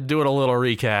and doing a little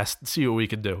recast and see what we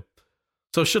can do.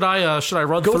 So should I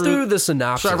run through the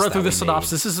synopsis? Should I run through the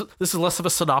synopsis? This is less of a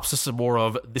synopsis and more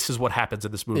of this is what happens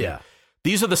in this movie. Yeah.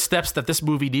 These are the steps that this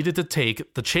movie needed to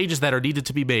take, the changes that are needed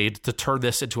to be made to turn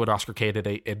this into an Oscar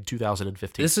candidate in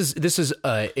 2015. This is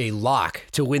a lock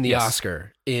to win the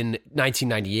Oscar in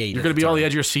 1998. You're going to be on the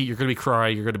edge of your seat. You're going to be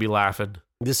crying. You're going to be laughing.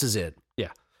 This is it. Yeah.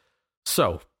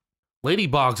 So, Lady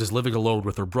Boggs is living alone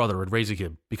with her brother and raising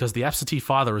him because the absentee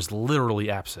father is literally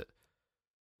absent.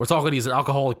 We're talking he's an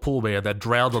alcoholic pool man that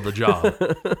drowned on the job.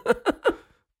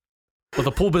 But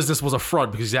the pool business was a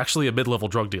front because he's actually a mid-level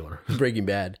drug dealer. Breaking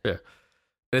Bad. Yeah.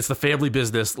 And it's the family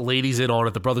business. Lady's in on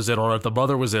it. The brother's in on it. The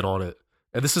mother was in on it.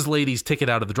 And this is Lady's ticket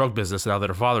out of the drug business now that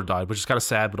her father died, which is kind of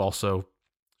sad, but also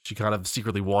she kind of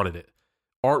secretly wanted it.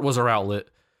 Art was her outlet.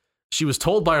 She was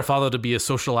told by her father to be a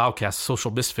social outcast, a social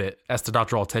misfit, as to not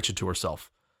draw attention to herself.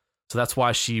 So that's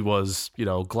why she was,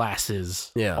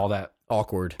 glasses, all that.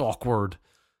 Awkward,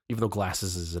 even though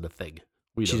glasses isn't a thing.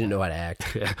 She didn't know how to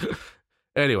act. Yeah.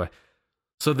 Anyway,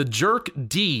 so the jerk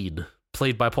Dean,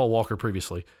 played by Paul Walker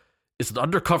previously, is an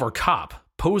undercover cop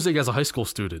posing as a high school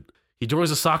student. He joins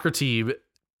a soccer team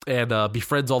and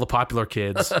befriends all the popular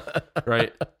kids,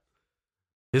 right?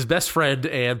 His best friend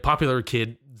and popular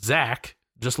kid, Zach,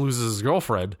 just loses his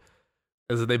girlfriend,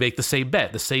 and then they make the same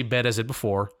bet as in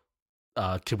before.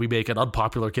 Can we make an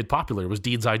unpopular kid popular? It was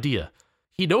Dean's idea.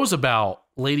 He knows about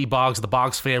Lady Boggs, the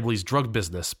Boggs family's drug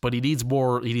business, but he needs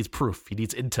more. He needs proof. He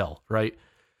needs intel, right?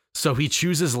 So he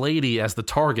chooses Lady as the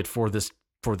target for this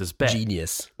bet.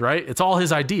 Genius. Right? It's all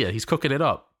his idea. He's cooking it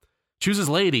up. Chooses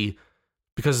Lady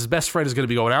because his best friend is going to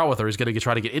be going out with her. He's going to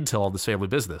try to get intel on this family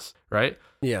business, right?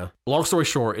 Yeah. Long story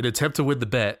short, in an attempt to win the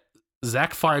bet,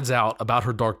 Zach finds out about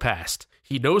her dark past.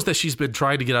 He knows that she's been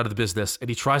trying to get out of the business, and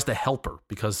he tries to help her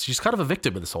because she's kind of a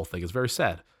victim in this whole thing. It's very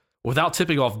sad. Without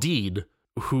tipping off Dean,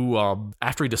 who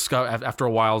after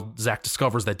a while, Zach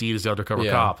discovers that Dean is the undercover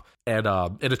cop, and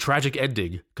in a tragic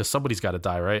ending, because somebody's got to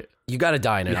die, right? You got to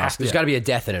die in an Oscar. There's got to be a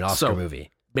death in an Oscar movie.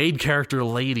 Main character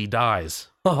Lady dies.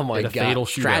 Oh my God! Fatal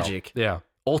shootout. Tragic. Yeah,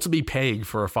 ultimately paying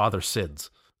for her father's sins.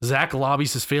 Zach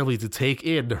lobbies his family to take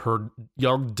in her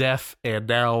young, deaf, and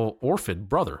now orphan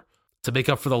brother to make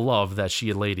up for the love that she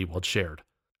and Lady once shared.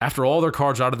 After all their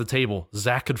cards are out of the table,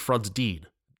 Zach confronts Dean.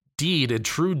 Dean, in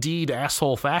true Dean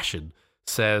asshole fashion,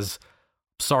 says,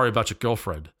 "Sorry about your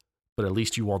girlfriend, but at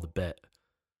least you won the bet.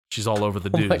 She's all over the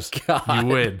news. You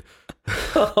win."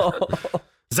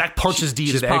 Zach punches Dean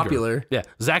in anger. Popular. Yeah,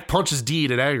 Zach punches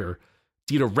Dean in anger.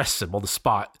 Dean arrests him on the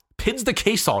spot, pins the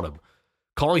case on him,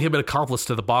 calling him an accomplice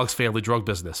to the Boggs family drug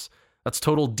business. That's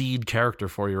total Dean character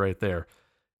for you right there.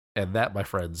 And that, my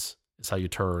friends, is how you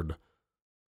turn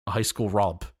a high school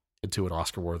romp into an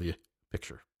Oscar-worthy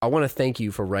picture. I want to thank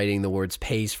you for writing the words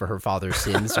 "pays for her father's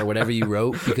sins" or whatever you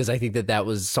wrote, because I think that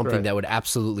was something that would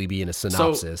absolutely be in a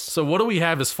synopsis. So what do we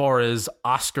have as far as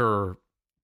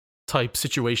Oscar-type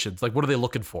situations? Like, what are they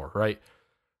looking for, right?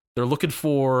 They're looking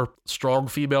for strong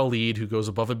female lead who goes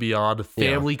above and beyond,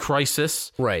 family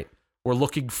crisis. Right. We're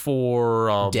looking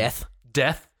for... death.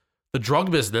 The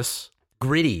drug business.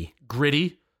 Gritty.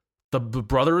 The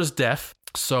brother is deaf,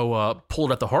 so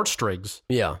pulled at the heartstrings.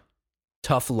 Yeah.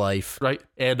 Tough life. Right?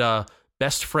 And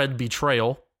best friend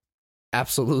betrayal.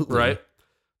 Absolutely. Right?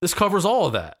 This covers all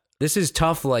of that. This is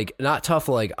tough, not tough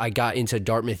like I got into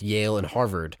Dartmouth, Yale, and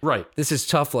Harvard. Right. This is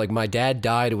tough like my dad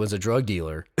died and was a drug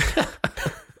dealer.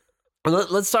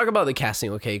 Let's talk about the casting,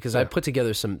 okay? Because I put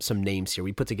together some names here.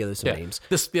 We put together some names.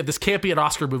 This can't be an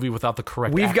Oscar movie without the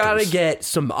correct We've got to actors. get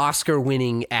some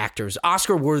Oscar-winning actors,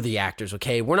 Oscar-worthy actors,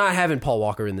 okay? We're not having Paul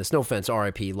Walker in this. No offense,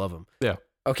 R.I.P., love him. Yeah.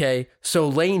 Okay, so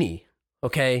Lainey,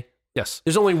 okay? Yes.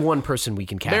 There's only one person we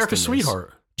can cast America's in this.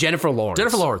 Sweetheart. Jennifer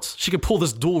Lawrence. She could pull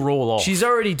this dual role off. She's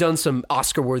already done some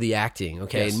Oscar-worthy acting,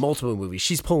 okay, in multiple movies.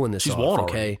 She's pulling this off, won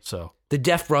okay? already, so. The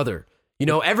deaf brother. You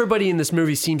know, everybody in this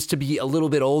movie seems to be a little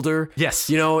bit older. Yes.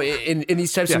 You know, in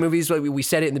these types of movies, like we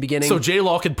said it in the beginning. So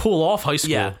J-Law can pull off high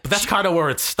school, but that's kind of where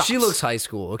it stops. She looks high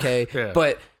school, okay? Yeah.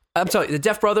 But I'm telling you, the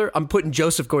deaf brother, I'm putting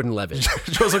Joseph Gordon-Levitt.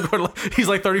 Joseph Gordon-Levitt, he's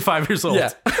like 35 years old.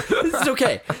 Yeah. It's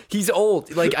okay. He's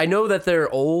old. Like, I know that they're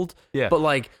old, but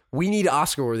like, we need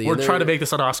Oscar-worthy. We're trying to make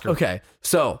this an Oscar. Okay,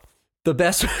 so... The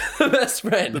best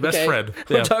friend. The best friend.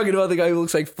 Yeah. We're talking about the guy who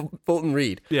looks like Fulton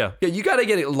Reed. Yeah. You got to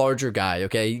get a larger guy,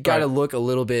 okay? You got to look a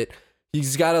little bit...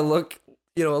 He's got to look,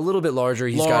 a little bit larger.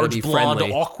 He's got to be blonde,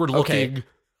 friendly. awkward looking. Okay.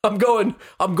 I'm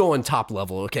going top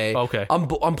level, okay? Okay. I'm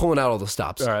pulling out all the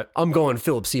stops. All right. I'm going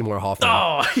Philip Seymour Hoffman.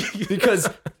 Oh, Because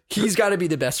he's got to be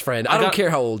the best friend. I don't care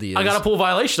how old he is. I got to pull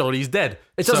violation on. He's dead.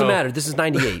 It doesn't matter. This is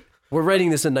 98. We're writing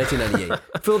this in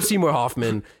 1998. Philip Seymour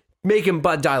Hoffman,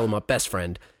 dial him up, best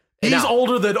friend. And He's now-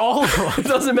 older than all of them. It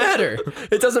doesn't matter.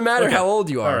 It doesn't matter how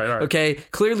old you are. All right. Okay.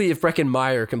 Clearly, if Breckin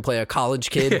Meyer can play a college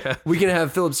kid, we can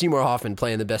have Philip Seymour Hoffman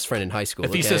playing the best friend in high school.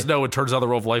 If he says no and turns down the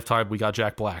role of Lifetime, we got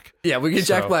Jack Black. Yeah, we get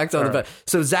Jack Black on the back.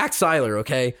 So Zach Seiler,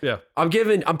 okay? Yeah. I'm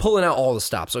pulling out all the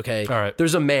stops, okay? All right.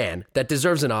 There's a man that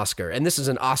deserves an Oscar, and this is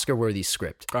an Oscar-worthy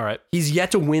script. All right. He's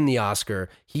yet to win the Oscar.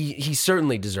 He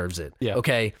certainly deserves it. Yeah.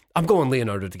 Okay? I'm going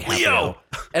Leonardo DiCaprio. Leo!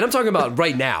 And I'm talking about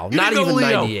right now, not go even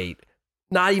Leo. 98.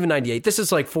 Not even 98. This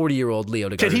is like 40-year-old Leo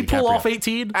DiCaprio. Can he pull off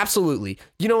 18? Absolutely.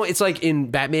 You know, it's like in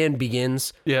Batman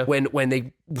Begins Yeah. when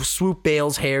they swoop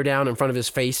Bale's hair down in front of his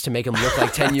face to make him look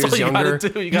like 10 years all you gotta younger.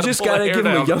 do. You You gotta just pull the gotta hair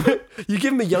give him down. you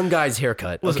give him a young guy's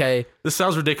haircut, okay? This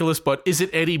sounds ridiculous, but is it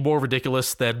any more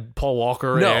ridiculous than Paul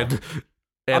Walker No.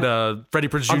 and Freddie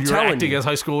Prinze I'm Jr. telling acting you. as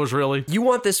high schoolers? Really? You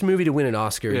want this movie to win an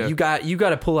Oscar? Yeah. You got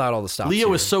to pull out all the stops. Leo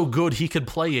here. is so good he could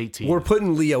play 18. We're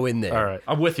putting Leo in there. All right,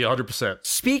 I'm with you 100%.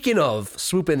 Speaking of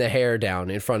swooping the hair down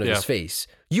in front of Yeah. his face,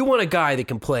 you want a guy that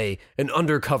can play an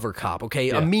undercover cop,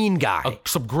 okay? A mean guy,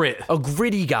 Some grit. a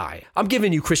gritty guy. I'm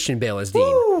giving you Christian Bale as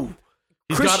Dean.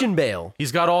 Christian Bale.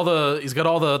 He's got all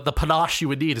the panache you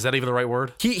would need. Is that even the right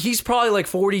word? He's probably like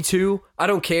 42. I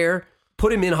don't care.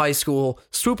 Put him in high school,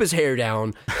 swoop his hair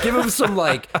down, give him some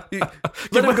let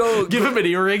him go. Give him an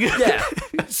earring. Yeah,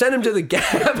 send him to the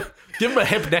Gap. Give him a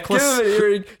hemp Give necklace. him an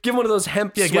earring. Give him one of those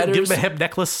hemp Yeah, sweaters. give him a hemp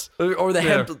necklace. or the Yeah.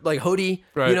 hemp like hoodie.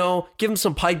 Right. You know, give him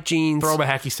some pipe jeans. Throw him a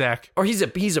hacky sack. Or he's a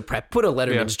prep. Put a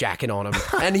Letterman's jacket on him,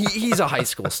 and he's a high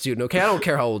school student. Okay, I don't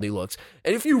care how old he looks.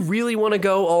 And if you really want to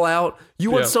go all out,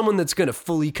 you want Yeah. someone that's going to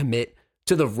fully commit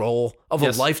to the role of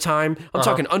Yes. a lifetime. I'm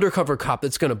talking undercover cop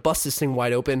that's going to bust this thing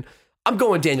wide open. I'm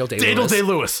going Daniel Day-Lewis. Daniel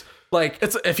Day-Lewis. Like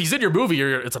If he's in your movie,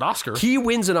 it's an Oscar. he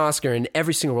wins an Oscar in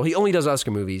every single role. He only does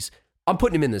Oscar movies. I'm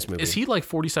putting him in this movie. Is he like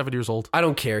 47 years old? I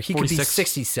don't care. He could be 46?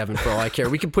 67 for all I care.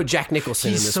 We could put Jack Nicholson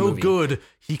in He's this so movie. good,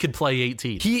 he could play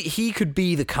 18. He could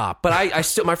be the cop, but I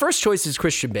still my first choice is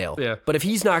Christian Bale. Yeah. But if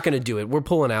he's not going to do it, we're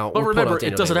pulling out. But we're pulling remember, out it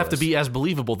Daniel doesn't have to Day-Lewis. be as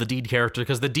believable, the Dean character,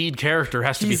 because the Dean character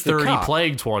has to He's be the 30 cop.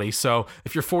 playing 20. So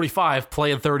if you're 45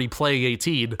 playing 30 playing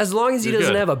 18, As long as he You're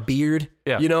doesn't good. have a beard,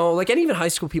 Yeah. you know, like, and even high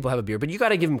school people have a beard, but you got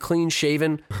to give him clean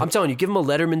shaven. I'm telling you, give him a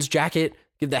Letterman's jacket,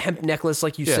 give the hemp necklace,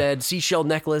 like you Yeah. said, seashell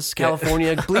necklace,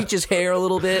 California, bleach his hair a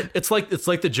little bit. it's like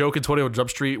the joke in 21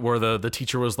 Jump Street where the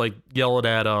teacher was like yelling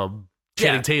at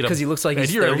Channing Tatum 'cause he looks like and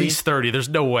he's you're 30. at least 30. There's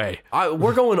no way.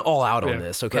 We're going all out on Yeah.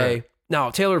 this, okay? Right.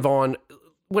 Now, Taylor Vaughn,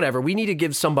 whatever, we need to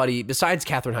give somebody, besides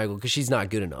Katherine Heigl, because she's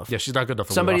not good enough. Yeah, she's not good enough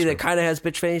for Somebody the that Oscar. kind of has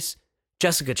bitch face,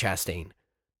 Jessica Chastain.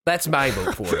 That's my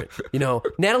vote for it. You know,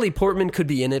 Natalie Portman could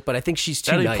be in it, but I think she's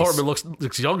too Natalie nice. Portman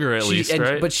looks younger at least,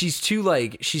 right? But she's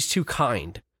too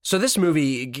kind. So this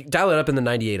movie, dial it up in the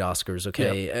 98 Oscars,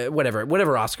 okay? Whatever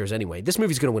Oscars anyway. This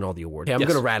movie's going to win all the awards. Yeah, I'm Yes.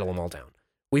 going to rattle them all down.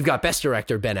 We've got Best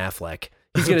Director, Ben Affleck.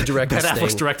 He's going to direct Ben this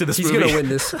Affleck's thing. directed this he's movie. going to win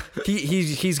this.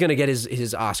 He's going to get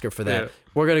his Oscar for that. Yeah.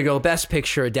 We're going to go Best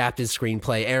Picture, Adapted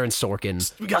Screenplay, Aaron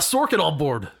Sorkin. we got Sorkin on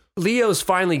board. Leo's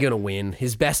finally going to win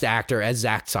his Best Actor as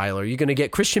Zach Seiler. You're going to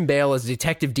get Christian Bale as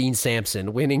Detective Dean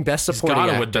Sampson, winning Best Supporting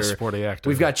gotta Actor. win Best Supporting Actor.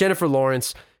 We've got Jennifer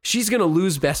Lawrence. She's going to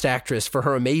lose Best Actress for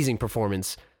her amazing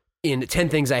performance in 10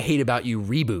 Things I Hate About You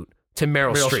reboot to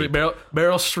Meryl Streep.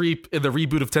 Meryl Streep in the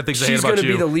reboot of 10 Things I Hate She's About going to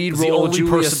You be the lead is role. only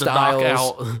Julia person to knock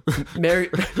Stiles. out.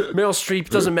 Meryl Streep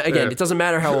doesn't again. It doesn't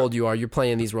matter how old you are. You're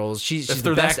playing these roles. She's If the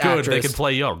they're best that good, actress, they can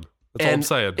play young. That's all I'm and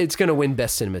saying. it's going to win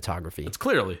Best Cinematography. It's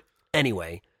clearly.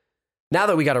 Anyway, now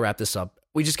that we got to wrap this up,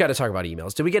 we just got to talk about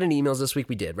emails. Did we get any emails this week?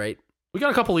 We did, right? We got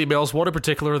a couple emails. One in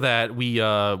particular that we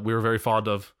were very fond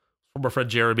of from our friend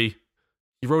Jeremy.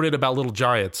 He wrote in about Little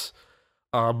Giants,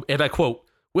 and I quote: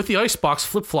 "With the icebox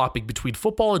flip-flopping between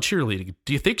football and cheerleading,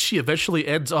 do you think she eventually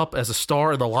ends up as a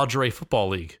star in the lingerie football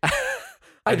league?"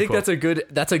 I think quote. that's a good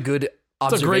observation.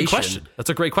 That's a great question. That's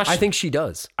a great question. I think she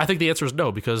does. I think the answer is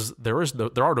no, because there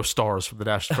are no stars from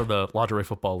the lingerie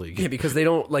football league. Yeah, because they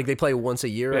don't they play once a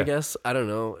year. I Yeah. guess I don't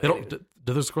know. They don't. Do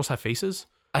those girls have faces?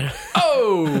 I don't,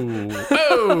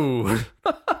 Oh,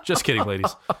 just kidding,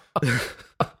 ladies.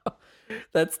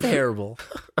 that's terrible.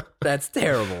 That's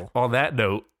terrible. On that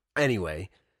note, Anyway,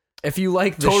 if you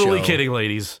like the totally show, kidding,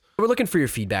 ladies. we're looking for your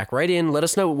feedback. Write in. Let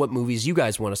us know what movies you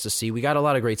guys want us to see. We got a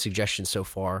lot of great suggestions so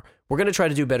far. We're going to try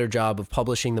to do a better job of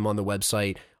publishing them on the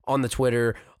website, on the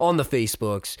Twitter, on the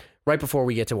Facebooks, right before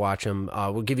we get to watch them.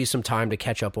 We'll give you some time to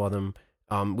catch up on them.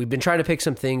 We've been trying to pick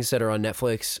some things that are on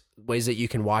Netflix, ways that you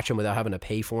can watch them without having to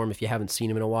pay for them if you haven't seen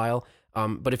them in a while.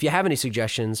 But if you have any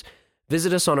suggestions,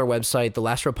 visit us on our website,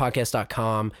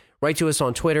 thelastrowpodcast.com. Write to us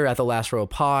on Twitter at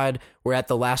TheLastRowPod. We're at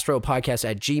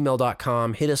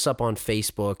TheLastRowPodcast@gmail.com. Hit us up on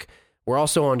Facebook. We're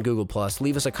also on Google+.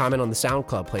 Leave us a comment on the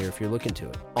SoundCloud player if you're looking to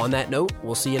it. On that note,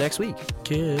 we'll see you next week.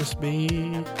 Kiss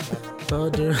me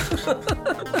under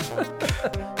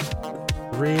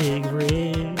ring.